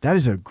 That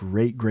is a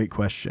great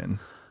question.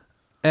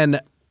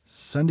 And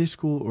Sunday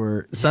school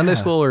or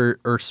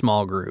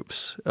small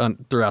groups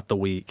throughout the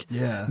week.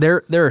 Yeah.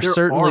 There are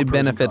certainly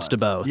benefits to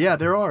both. Yeah,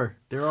 there are.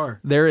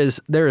 There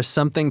is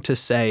something to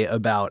say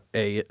about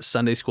a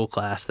Sunday school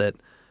class that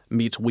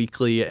meets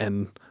weekly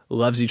and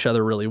loves each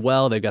other really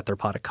well. They've got their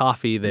pot of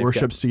coffee. They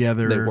worship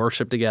together.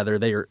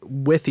 They are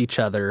with each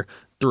other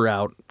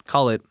throughout,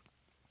 call it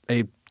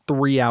a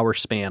 3-hour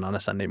span on a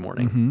Sunday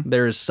morning. Mm-hmm.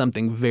 There is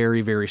something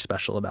very, very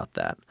special about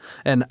that.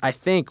 And I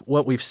think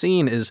what we've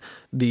seen is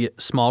the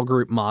small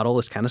group model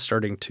is kind of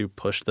starting to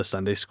push the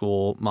Sunday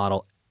school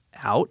model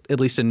out, at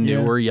least in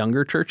newer,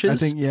 younger churches. I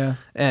think, yeah.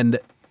 And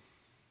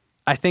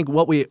I think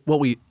what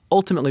we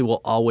ultimately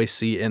will always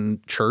see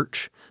in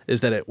church is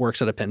that it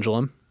works at a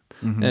pendulum.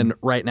 Mm-hmm. And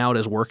right now it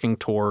is working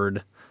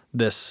toward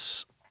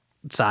this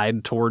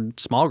side, toward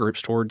small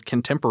groups, toward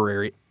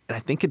contemporary. And I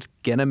think it's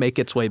going to make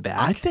its way back.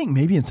 I think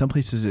maybe in some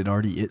places it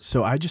already is.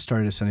 So I just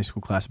started a Sunday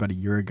school class about a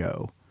year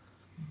ago.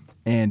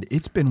 And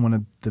it's been one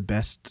of the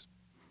best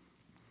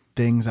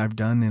things I've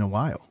done in a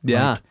while.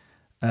 Yeah.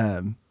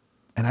 And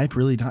I've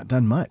really not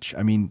done much.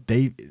 I mean,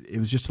 it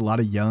was just a lot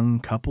of young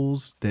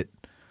couples that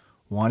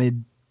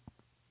wanted,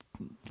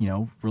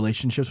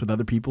 relationships with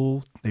other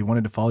people. They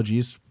wanted to follow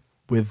Jesus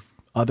with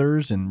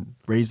others and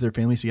raise their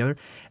families together.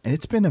 And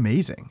it's been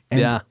amazing.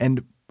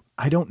 And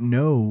I don't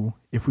know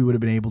if we would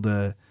have been able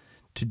to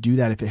do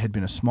that if it had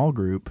been a small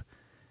group,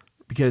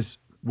 because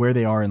where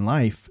they are in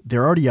life,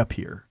 they're already up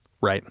here.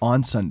 Right.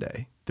 On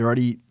Sunday.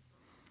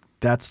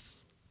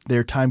 That's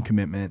their time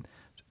commitment.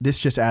 This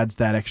just adds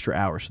that extra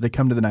hour. So they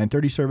come to the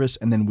 9:30 service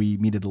and then we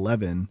meet at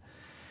 11.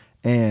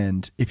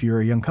 And if you're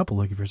a young couple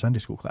looking for a Sunday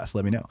school class,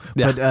 let me know.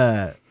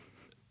 Yeah.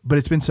 But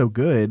it's been so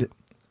good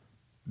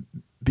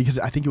because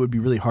I think it would be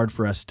really hard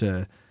for us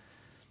to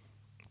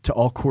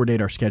all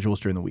coordinate our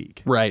schedules during the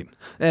week. Right.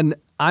 And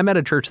I'm at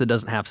a church that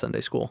doesn't have Sunday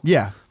school.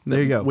 Yeah.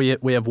 There you go.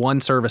 We have one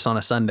service on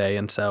a Sunday,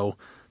 and so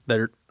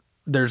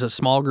there's a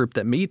small group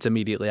that meets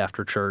immediately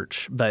after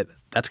church, but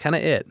that's kind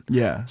of it.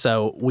 Yeah.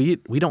 So we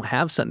don't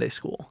have Sunday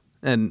school.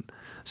 And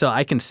so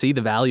I can see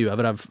the value of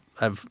it.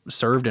 I've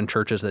served in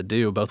churches that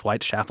do. Both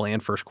White's Chapel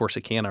and First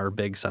Corsicana are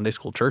big Sunday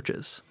school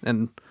churches.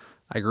 And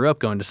I grew up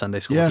going to Sunday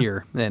school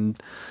here.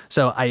 And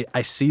so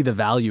I see the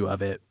value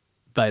of it,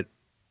 but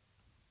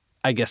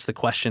I guess the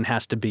question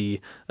has to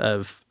be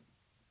of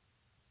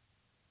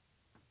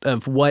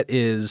what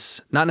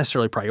is not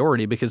necessarily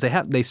priority, because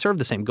they serve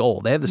the same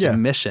goal. They have the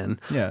same mission,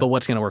 but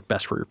what's going to work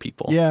best for your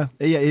people? Yeah.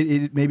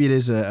 Maybe it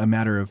is a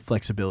matter of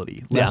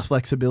flexibility. Less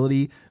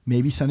flexibility,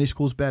 maybe Sunday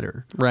school's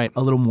better. Right.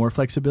 A little more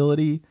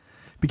flexibility,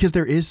 because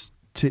there is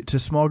to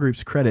small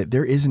groups' credit,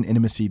 there is an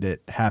intimacy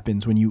that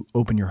happens when you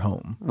open your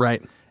home.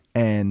 Right.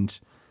 And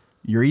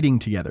you're eating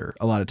together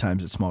a lot of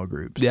times at small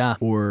groups. Yeah.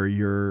 Or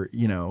you're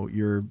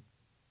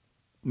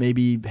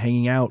maybe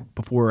hanging out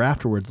before or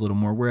afterwards a little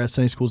more, whereas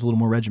Sunday school is a little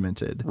more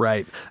regimented.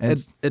 Right.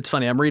 And it's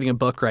funny. I'm reading a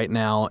book right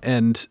now,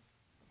 and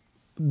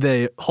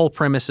the whole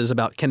premise is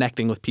about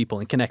connecting with people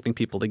and connecting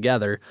people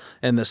together.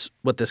 And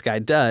what this guy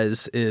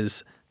does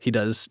is he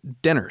does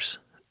dinners.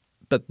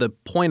 But the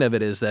point of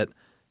it is that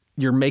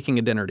you're making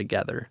a dinner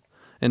together.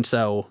 And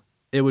so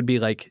it would be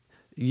like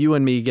you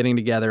and me getting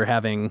together,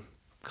 having,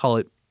 call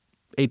it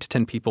 8 to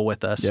 10 people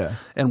with us. Yeah.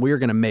 And we're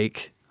going to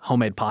make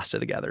homemade pasta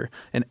together.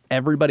 And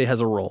everybody has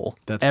a role.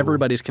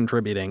 Everybody's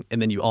contributing.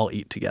 And then you all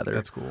eat together.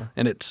 That's cool.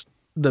 And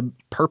the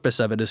purpose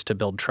of it is to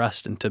build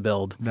trust and to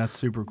build that's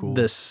super cool.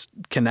 This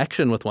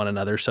connection with one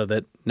another, so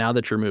that now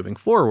that you're moving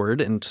forward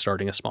and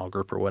starting a small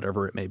group or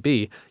whatever it may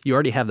be, you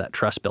already have that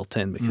trust built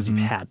in because you've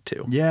had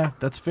to. Yeah,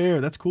 that's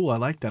fair. That's cool. I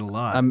like that a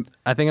lot.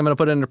 I think I'm going to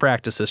put it into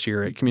practice this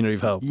year at Community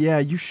of Hope. Yeah,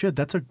 you should.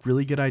 That's a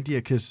really good idea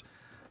because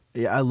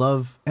I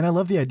love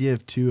the idea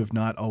of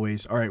not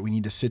always, all right, we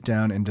need to sit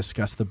down and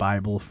discuss the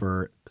Bible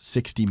for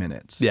 60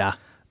 minutes. Yeah.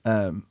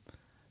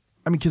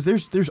 Because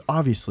there's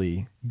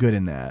obviously good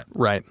in that.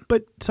 Right.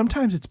 But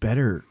sometimes it's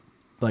better,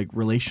 like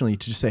relationally,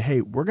 to just say,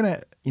 hey, we're going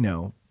to,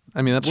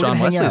 that's John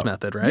Wesley's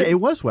method, right? Yeah, it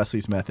was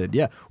Wesley's method.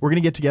 Yeah. We're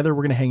going to get together.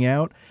 We're going to hang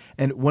out.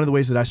 And one of the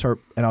ways that I start,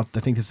 and I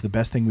think this is the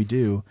best thing we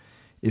do,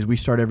 is we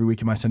start every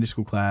week in my Sunday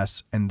school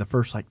class, and the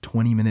first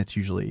 20 minutes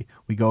usually,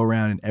 we go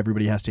around and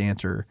everybody has to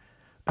answer.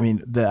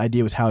 The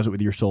idea was, how is it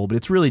with your soul? But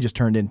it's really just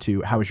turned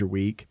into, how was your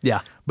week?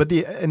 Yeah. But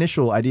the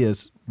initial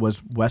ideas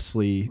was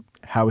Wesley,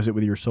 how is it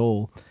with your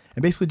soul?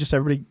 And basically just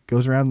everybody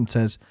goes around and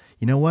says,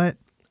 you know what?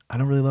 I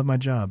don't really love my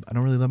job. I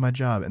don't really love my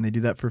job. And they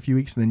do that for a few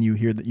weeks, and then you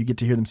get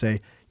to hear them say,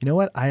 you know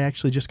what? I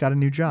actually just got a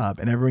new job.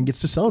 And everyone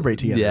gets to celebrate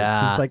together.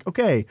 Yeah. It's like,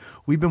 okay,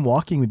 we've been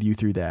walking with you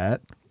through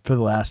that for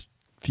the last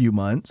few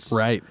months.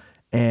 Right.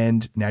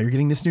 And now you're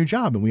getting this new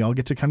job, and we all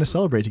get to kind of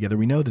celebrate together.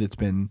 We know that it's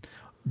been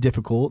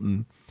difficult,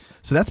 and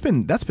so that's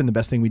been the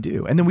best thing we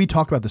do. And then we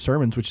talk about the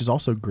sermons, which is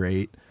also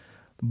great,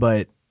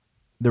 but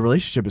the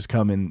relationship has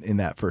come in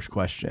that first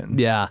question.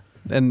 Yeah.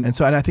 And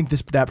I think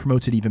that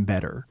promotes it even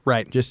better.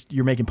 Right. Just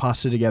you're making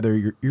pasta together.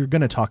 You're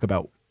going to talk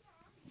about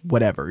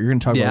whatever. You're going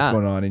to talk about what's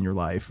going on in your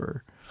life,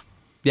 or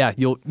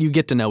you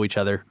get to know each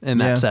other in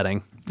that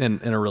setting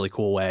in a really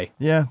cool way.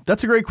 Yeah,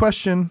 that's a great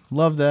question.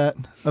 Love that.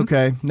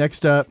 Okay,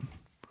 next up.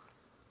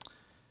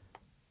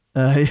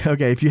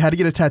 Okay, if you had to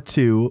get a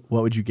tattoo,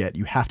 what would you get?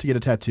 You have to get a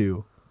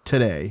tattoo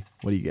today.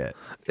 What do you get?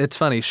 It's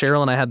funny.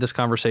 Cheryl and I had this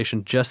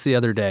conversation just the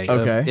other day.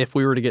 Okay. If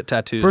we were to get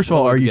tattoos. First of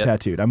all, are you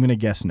tattooed? I'm going to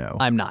guess no.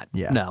 I'm not.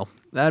 Yeah. No.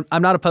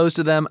 I'm not opposed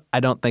to them. I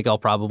don't think I'll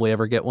probably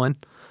ever get one.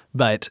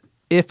 But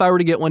if I were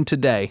to get one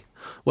today,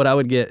 what I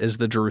would get is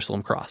the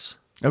Jerusalem cross.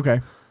 Okay.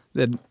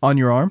 On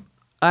your arm?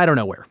 I don't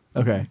know where.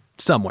 Okay.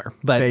 Somewhere.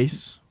 But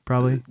face,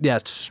 probably? Yeah,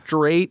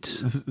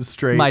 straight.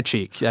 My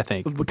cheek, I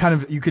think.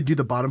 You could do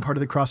the bottom part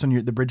of the cross on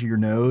the bridge of your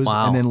nose,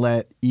 wow. and then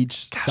let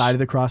each side of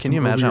the cross can you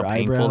imagine how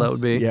painful eyebrows. That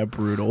would be? Yeah,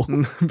 brutal.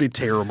 It'd be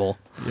terrible.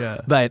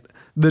 Yeah. But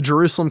the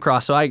Jerusalem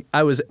cross, so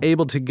I was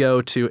able to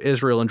go to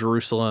Israel and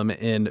Jerusalem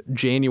in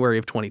January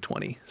of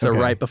 2020, so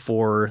right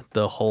before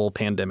the whole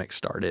pandemic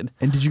started.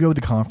 And did you go with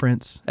the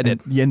conference? I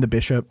did. And the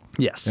bishop?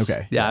 Yes.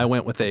 Okay. Yeah, I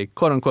went with a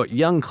quote-unquote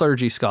young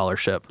clergy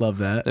scholarship. Love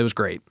that. It was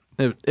great.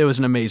 It was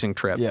an amazing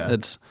trip. Yeah.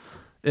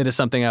 It is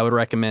something I would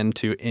recommend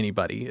to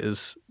anybody,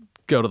 is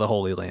go to the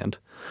Holy Land.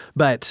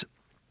 But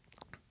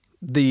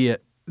the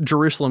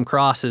Jerusalem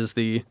cross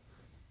it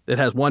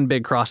has one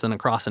big cross and a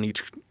cross in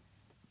each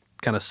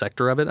kind of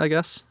sector of it, I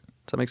guess.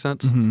 Does that make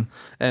sense? Mm-hmm.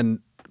 And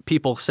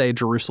people say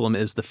Jerusalem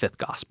is the fifth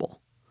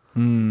gospel.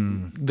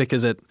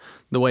 Because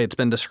the way it's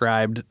been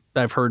described,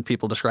 I've heard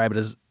people describe it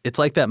as, it's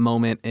like that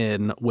moment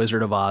in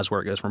Wizard of Oz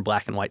where it goes from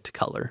black and white to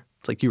color.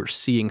 It's like you are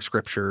seeing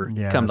scripture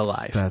come to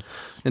life.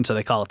 And so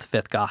they call it the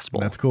fifth gospel.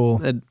 That's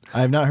cool.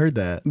 I have not heard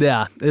that.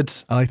 Yeah.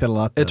 I like that a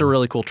lot, though. It's a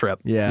really cool trip.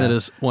 Yeah. It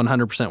is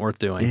 100% worth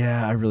doing.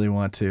 Yeah, I really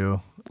want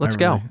to. Let's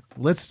go.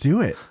 Let's do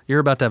it. You're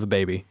about to have a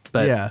baby.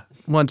 But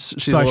once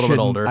she's a little bit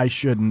older. I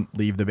shouldn't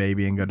leave the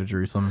baby and go to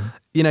Jerusalem.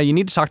 You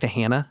need to talk to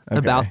Hannah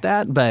about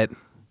that, but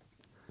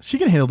she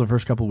can handle the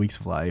first couple weeks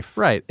of life.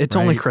 Right. It's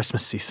only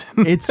Christmas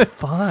season. It's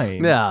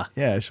fine. Yeah.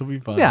 Yeah, she'll be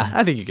fine. Yeah,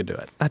 I think you can do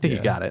it. I think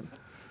you got it.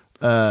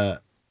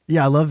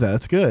 Yeah, I love that.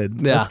 That's good.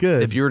 Yeah, that's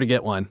good. If you were to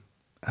get one.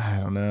 I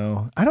don't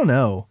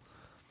know.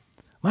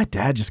 My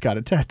dad just got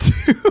a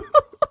tattoo.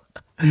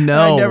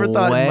 No I never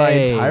thought way. in my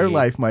entire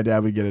life my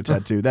dad would get a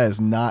tattoo. That is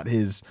not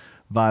his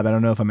vibe. I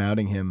don't know if I'm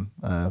outing him,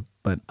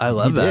 but I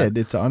love he that. did.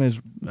 It's on his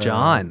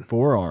John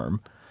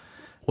forearm.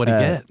 What did he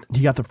get?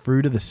 He got the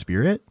fruit of the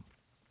Spirit.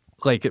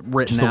 Like it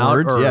written just the out?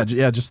 words? Or?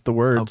 Yeah, just the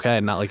words. Okay,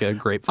 not like a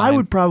grapevine. I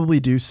would probably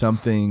do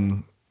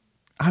something.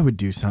 I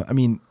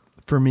mean,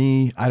 for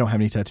me, I don't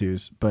have any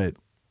tattoos, but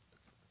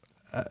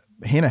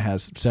Hannah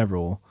has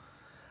several.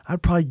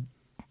 I'd probably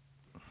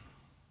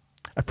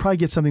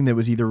get something that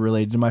was either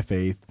related to my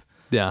faith.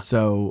 Yeah.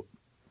 So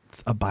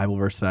a Bible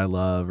verse that I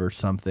love or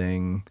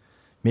something,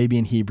 maybe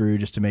in Hebrew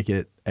just to make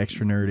it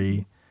extra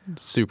nerdy.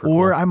 Super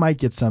Or cool. I might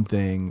get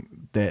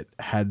something that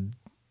had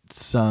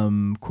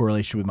some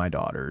correlation with my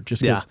daughter,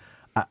 just because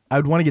I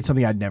would want to get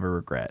something I'd never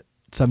regret,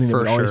 something that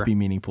would always be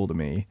meaningful to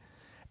me.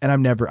 And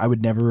I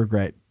would never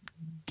regret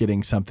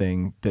getting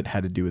something that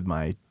had to do with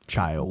my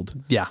child.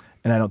 Yeah.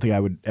 And I don't think I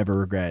would ever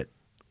regret,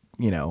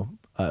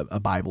 a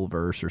Bible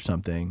verse or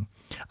something.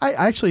 I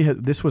actually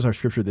this was our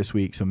scripture this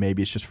week, so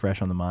maybe it's just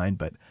fresh on the mind,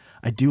 but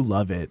I do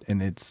love it.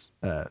 And it's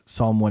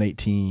Psalm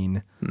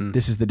 118.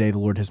 This is the day the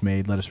Lord has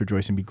made. Let us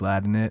rejoice and be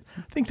glad in it.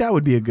 I think that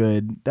would be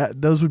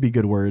those would be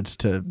good words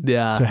to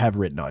have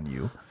written on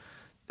you.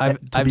 I've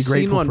be grateful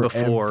seen one for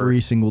before.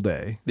 Every single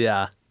day.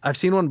 Yeah. I've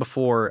seen one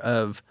before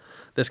of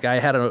this guy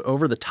had it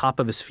over the top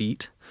of his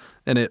feet,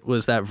 and it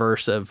was that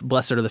verse of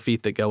blessed are the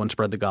feet that go and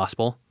spread the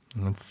gospel.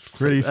 That's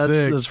pretty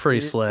sick. That's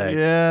pretty slick.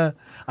 Yeah.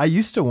 I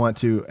used to want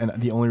to, and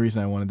the only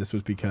reason I wanted this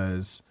was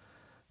because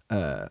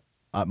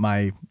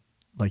my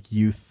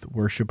youth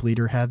worship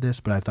leader had this,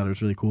 but I thought it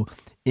was really cool.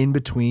 In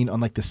between, on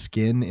the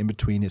skin in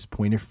between his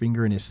pointer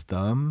finger and his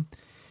thumb,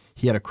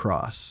 he had a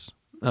cross.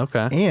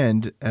 Okay.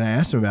 And I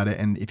asked him about it,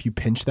 and if you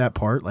pinch that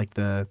part, like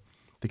the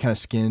kind of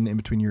skin in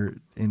between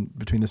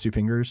those two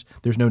fingers,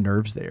 there's no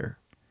nerves there.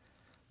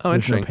 So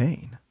there's no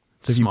pain.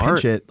 So if you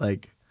pinch it,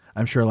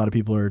 I'm sure a lot of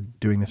people are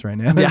doing this right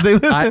now. Yeah, they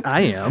listen.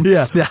 I am.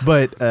 Yeah.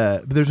 But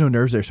there's no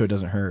nerves there, so it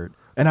doesn't hurt.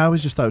 And I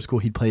always just thought it was cool.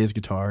 He'd play his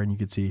guitar, and you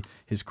could see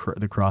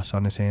the cross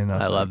on his hand.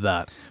 I love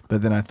that.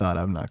 But then I thought,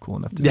 I'm not cool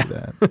enough to do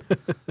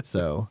that.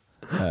 So,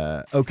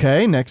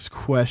 okay, next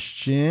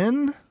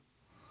question.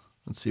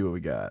 Let's see what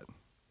we got.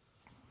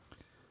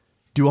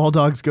 Do all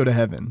dogs go to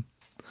heaven?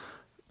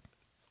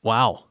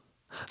 Wow.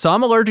 So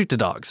I'm allergic to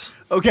dogs.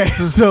 Okay,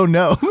 so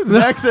no.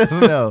 Zach says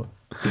no.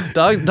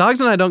 Dogs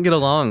and I don't get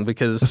along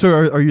because...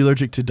 So are you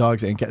allergic to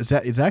dogs and cats?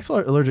 Zach's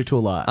allergic to a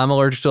lot. I'm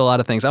allergic to a lot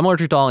of things. I'm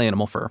allergic to all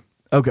animal fur.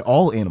 Okay,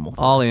 all animal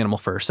fur. All animal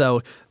fur.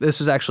 So this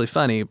was actually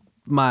funny.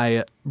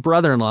 My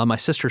brother-in-law, my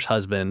sister's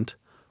husband,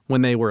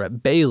 when they were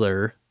at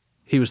Baylor,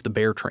 he was the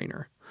bear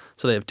trainer.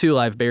 So they have 2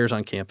 live bears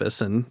on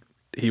campus, and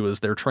he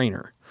was their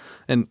trainer.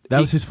 And that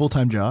was his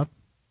full-time job?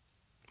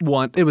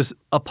 It was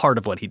a part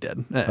of what he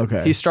did.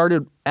 Okay. He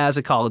started as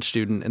a college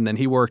student, and then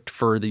he worked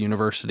for the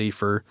university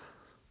for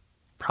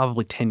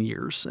probably 10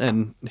 years,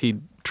 and he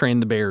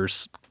trained the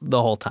bears the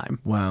whole time.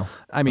 Wow.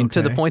 I mean,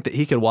 to the point that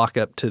he could walk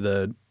up to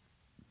the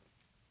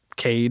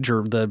cage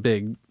or the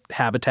big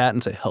habitat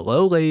and say,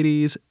 "Hello,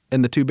 ladies,"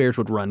 and the 2 bears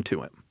would run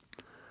to him.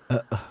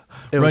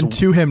 Run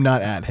to him,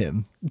 not at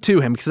him.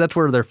 To him, because that's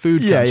where their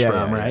food comes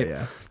from, right?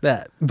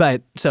 Yeah.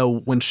 But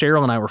so when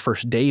Cheryl and I were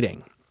first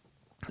dating,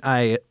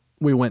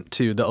 we went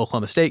to the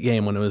Oklahoma State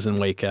game when it was in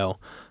Waco,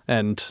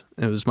 and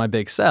it was my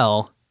big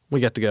sell. We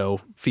got to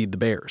go feed the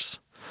bears.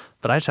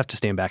 But I just have to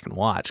stand back and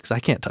watch because I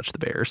can't touch the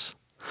bears.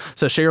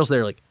 So Cheryl's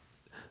there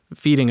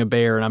feeding a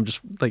bear, and I'm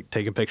just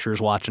taking pictures,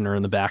 watching her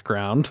in the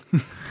background.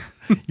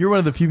 You're one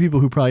of the few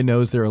people who probably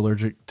knows they're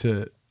allergic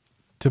to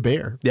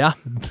bear. Yeah,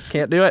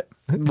 can't do it.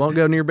 Won't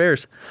go near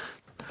bears.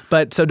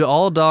 But so do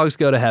all dogs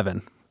go to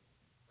heaven?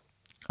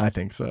 I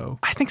think so.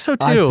 I think so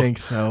too. I think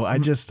so.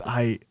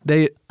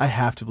 I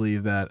have to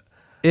believe that.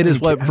 It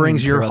is what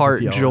brings your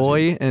heart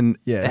joy, and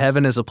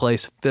heaven is a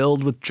place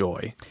filled with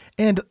joy.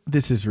 And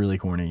this is really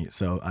corny,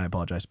 so I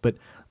apologize, but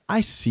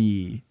I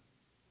see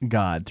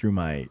God through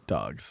my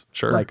dogs.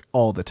 Sure.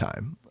 All the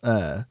time.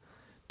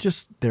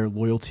 Just their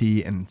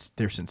loyalty and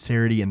their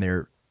sincerity and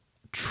their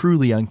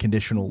truly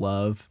unconditional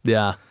love.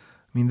 Yeah. I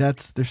mean,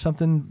 there's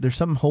something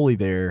holy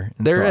there.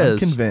 And there is.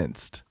 I'm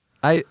convinced.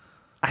 I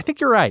think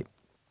you're right.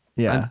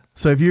 Yeah.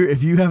 So if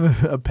you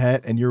have a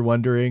pet and you're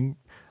wondering,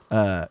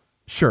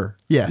 sure.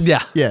 Yes.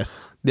 Yeah.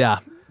 Yes. Yeah.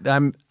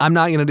 I'm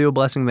not going to do a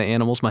blessing of the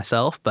animals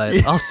myself,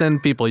 but I'll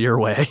send people your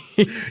way.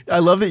 I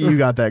love that you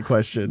got that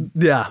question.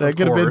 Yeah. That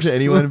could have been to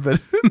anyone,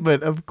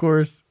 but of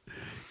course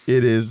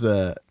it is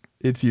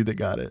it's you that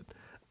got it.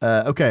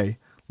 Okay.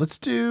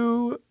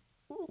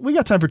 We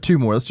got time for 2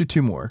 more. Let's do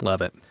 2 more.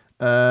 Love it.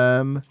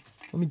 Let's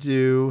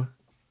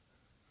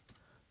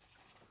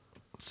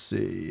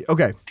see.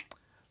 Okay.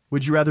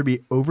 Would you rather be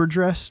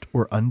overdressed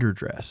or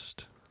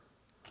underdressed?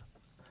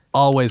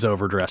 Always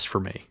overdressed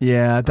for me.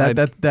 Yeah,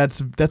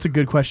 that's a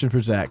good question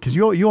for Zach because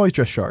you always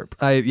dress sharp.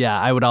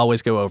 I would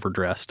always go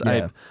overdressed.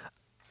 Yeah.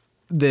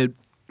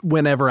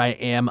 Whenever I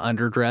am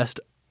underdressed,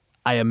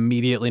 I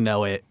immediately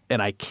know it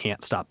and I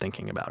can't stop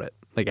thinking about it.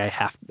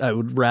 I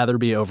would rather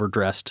be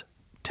overdressed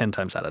 10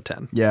 times out of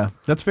 10. Yeah,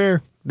 that's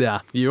fair.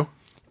 Yeah, you?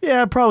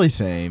 Yeah, probably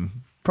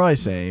same.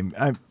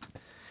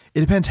 It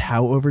depends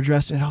how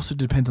overdressed, and it also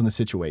depends on the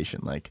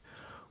situation.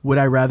 Would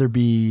I rather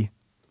be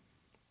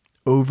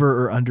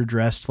over or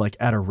underdressed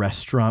at a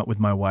restaurant with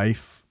my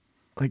wife?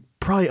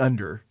 Probably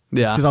under.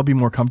 Yeah. Because I'll be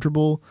more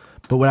comfortable.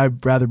 But would I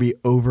rather be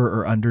over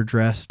or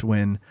underdressed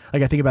when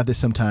I think about this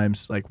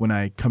sometimes, when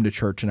I come to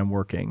church and I'm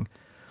working,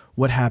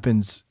 what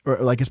happens, or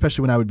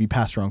especially when I would be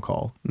pastor on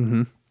call.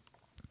 Mm-hmm.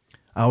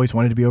 I always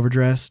wanted to be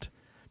overdressed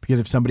because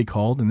if somebody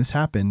called and this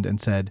happened and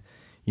said,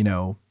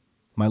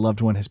 my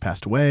loved one has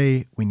passed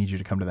away, we need you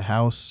to come to the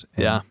house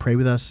and pray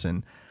with us.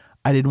 And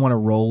I didn't want to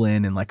roll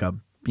in a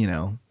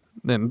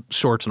and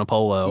shorts and a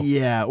polo.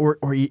 Yeah, or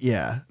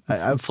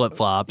flip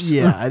flops.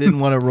 Yeah, I didn't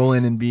want to roll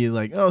in and be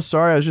like, oh,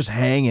 sorry, I was just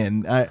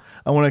hanging. I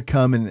want to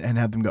come and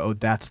have them go, oh,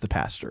 that's the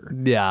pastor.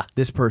 Yeah,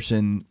 this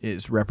person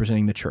is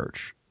representing the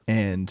church,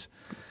 and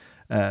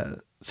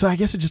so I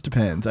guess it just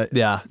depends.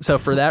 So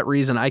for that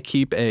reason, I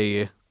keep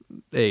a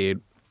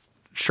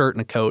shirt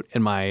and a coat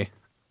in my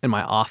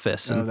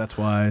office. And that's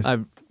wise.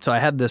 So I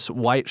had this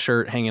white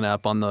shirt hanging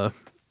up on the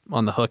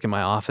hook in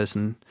my office,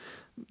 and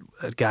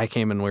a guy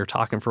came and we were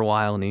talking for a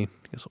while, and he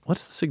goes,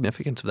 "What's the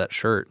significance of that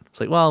shirt?" It's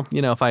like, well,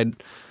 if I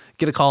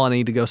get a call and I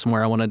need to go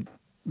somewhere, I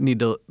need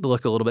to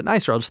look a little bit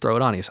nicer, I'll just throw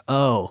it on. He goes,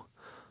 "Oh,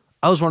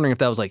 I was wondering if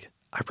that was like,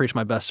 I preached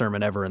my best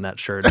sermon ever in that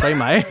shirt. It's like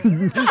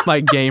my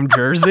game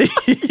jersey."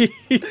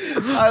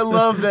 I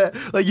love that.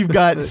 Like you've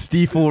got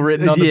Stiefel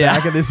written on the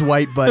back of this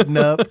white button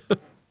up.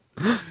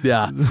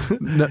 Yeah.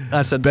 No,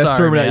 I said, best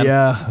sorry, sermon.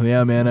 man.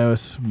 Yeah, man. I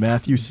was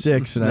Matthew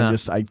 6, and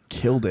I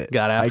killed it.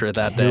 Got after it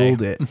that day.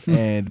 Killed it,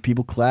 and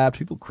people clapped,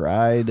 people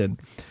cried,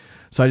 and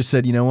so I just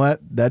said, you know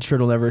what? That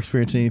shirt will never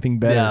experience anything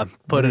better. Yeah,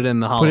 put it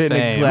in the Hall of Fame. Put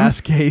it in a glass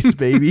case,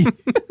 baby.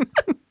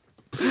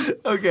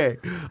 Okay.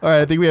 All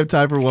right. I think we have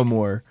time for one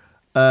more.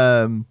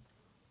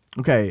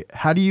 Okay.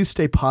 How do you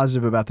stay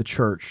positive about the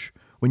church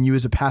when you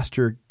as a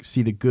pastor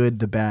see the good,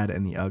 the bad,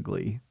 and the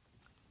ugly?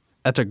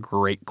 That's a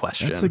great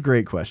question. That's a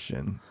great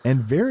question,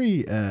 and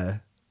very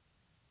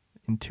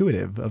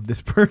intuitive of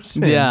this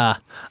person. Yeah.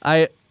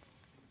 I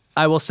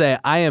will say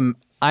I am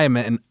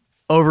an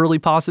overly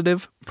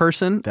positive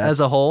person as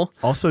a whole.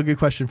 Also a good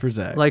question for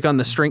Zach. Like on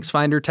the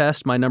StrengthsFinder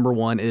test, my number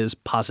one is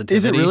positivity.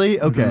 Is it really?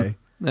 Okay.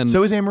 Mm-hmm. And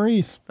so is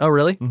Anne-Marie's. Oh,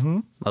 really? Mm-hmm.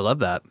 I love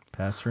that.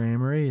 Pastor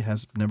Anne-Marie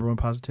has number one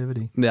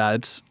positivity. Yeah,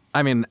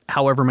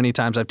 however many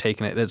times I've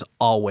taken it, it is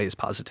always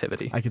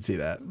positivity. I can see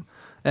that.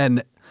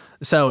 And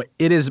so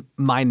it is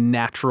my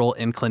natural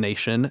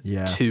inclination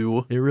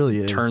to it really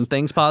is. turn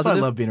things positive. That's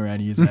why I love being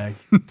around you, Zach.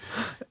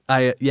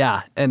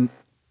 And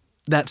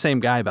that same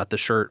guy about the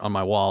shirt on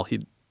my wall,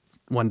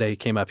 one day he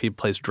came up, he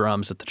plays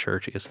drums at the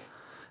church. He goes,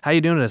 "How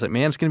you doing?" I was like,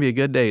 "Man, it's going to be a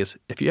good day."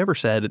 If you ever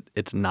said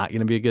it's not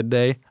going to be a good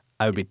day,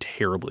 I would be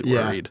terribly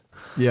worried.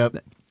 Yep.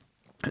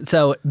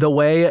 So the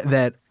way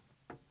that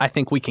I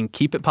think we can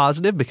keep it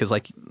positive, because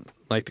like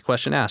the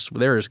question asked,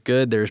 there is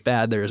good, there's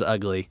bad, there's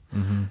ugly.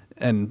 Mm-hmm.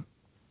 And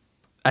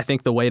I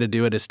think the way to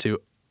do it is to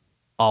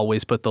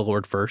always put the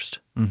Lord first,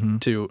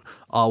 to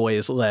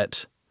always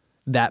let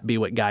that be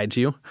what guides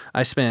you.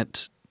 I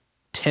spent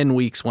 10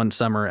 weeks one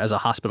summer as a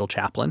hospital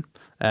chaplain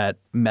at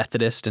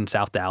Methodist in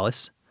South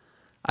Dallas.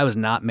 I was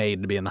not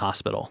made to be in the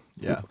hospital.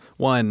 Yeah.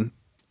 One,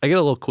 I get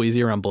a little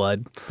queasy around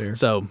blood. Fair.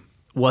 So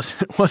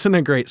wasn't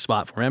a great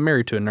spot for me. I'm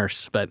married to a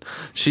nurse, but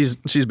she's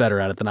better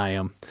at it than I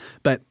am.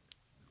 But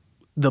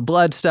the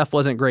blood stuff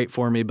wasn't great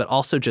for me, but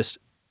also just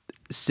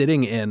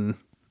sitting in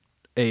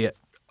a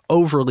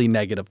overly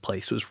negative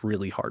place was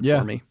really hard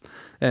for me.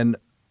 And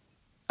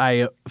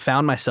I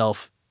found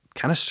myself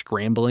kind of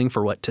scrambling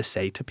for what to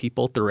say to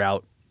people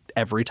throughout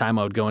every time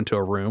I would go into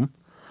a room.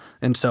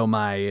 And so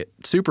my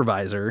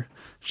supervisor,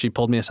 she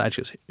pulled me aside.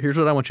 She goes, "Here's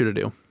what I want you to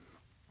do.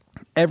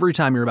 Every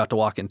time you're about to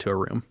walk into a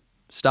room,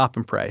 stop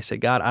and pray. Say,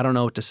 God, I don't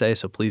know what to say,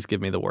 so please give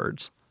me the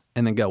words."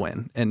 And then go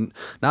in. And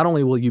not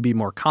only will you be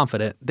more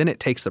confident, then it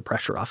takes the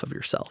pressure off of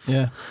yourself.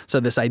 Yeah. So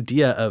this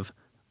idea of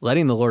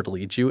letting the Lord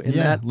lead you in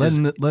that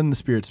letting the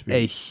Spirit speak.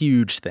 A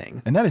huge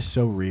thing. And that is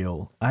so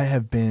real. I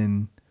have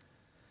been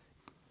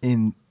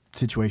in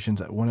situations,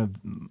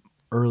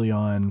 early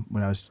on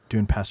when I was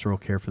doing pastoral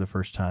care for the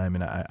first time,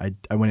 and I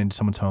went into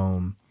someone's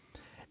home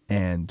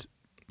and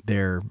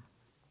their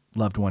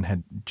loved one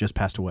had just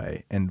passed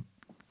away, and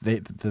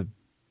the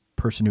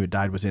person who had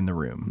died was in the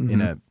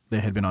room. They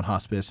had been on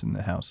hospice in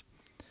the house,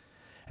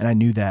 and I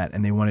knew that,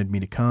 and they wanted me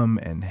to come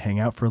and hang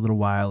out for a little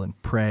while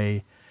and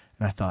pray.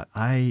 And I thought,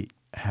 I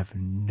have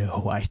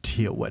no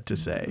idea what to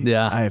say.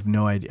 Yeah, I have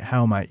no idea.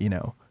 How am I?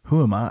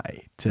 Who am I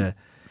to?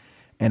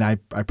 And I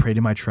prayed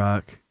in my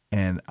truck,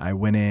 and I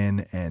went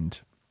in, and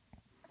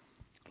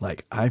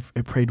I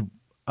prayed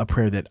a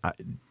prayer that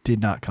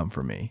did not come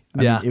from me. I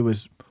mean, it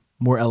was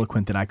more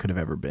eloquent than I could have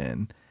ever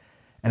been.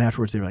 And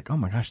afterwards, they were like, "Oh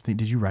my gosh, did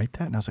you write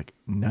that?" And I was like,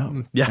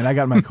 "No." Yeah. And I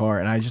got in my car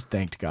and I just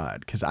thanked God,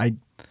 because I'm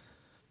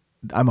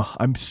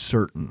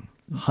certain,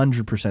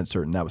 100%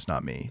 certain that was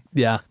not me.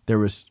 Yeah, there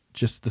was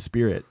just the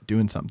Spirit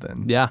doing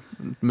something. Yeah,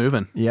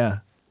 moving. Yeah.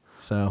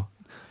 So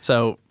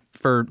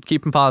for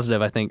keeping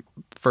positive, I think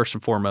first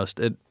and foremost,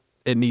 it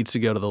needs to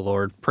go to the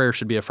Lord. Prayer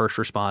should be a first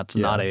response,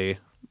 not a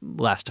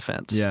last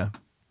defense. Yeah.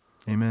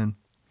 Amen.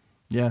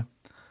 Yeah.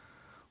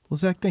 Well,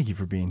 Zach, thank you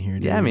for being here,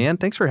 dude. Yeah, man.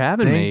 Thanks for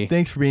having me.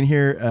 Thanks for being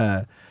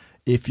here.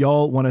 If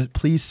y'all want to,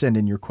 please send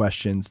in your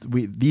questions.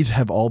 These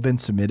have all been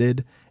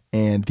submitted,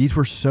 and these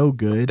were so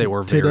good. They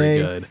were today.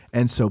 Very good.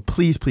 And so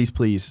please, please,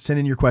 please send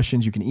in your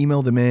questions. You can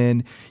email them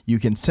in. You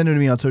can send them to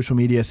me on social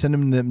media. Send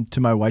them to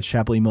my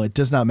Whitechapel email. It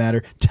does not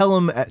matter. Tell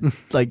them,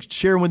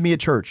 share them with me at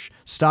church.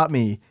 Stop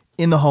me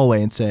in the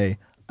hallway and say,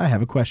 "I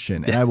have a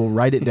question," and I will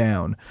write it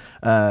down,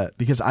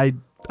 because I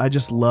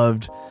just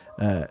loved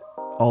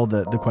all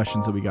the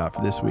questions that we got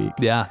for this week.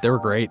 Yeah, they were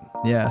great.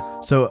 Yeah.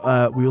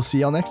 So we will see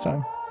y'all next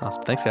time.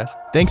 Awesome. Thanks, guys.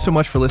 Thanks so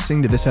much for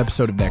listening to this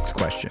episode of Next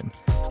Question.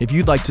 If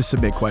you'd like to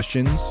submit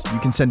questions, you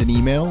can send an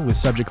email with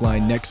subject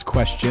line Next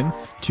Question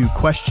to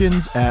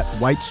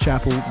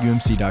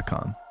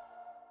questions@whiteschapelumc.com.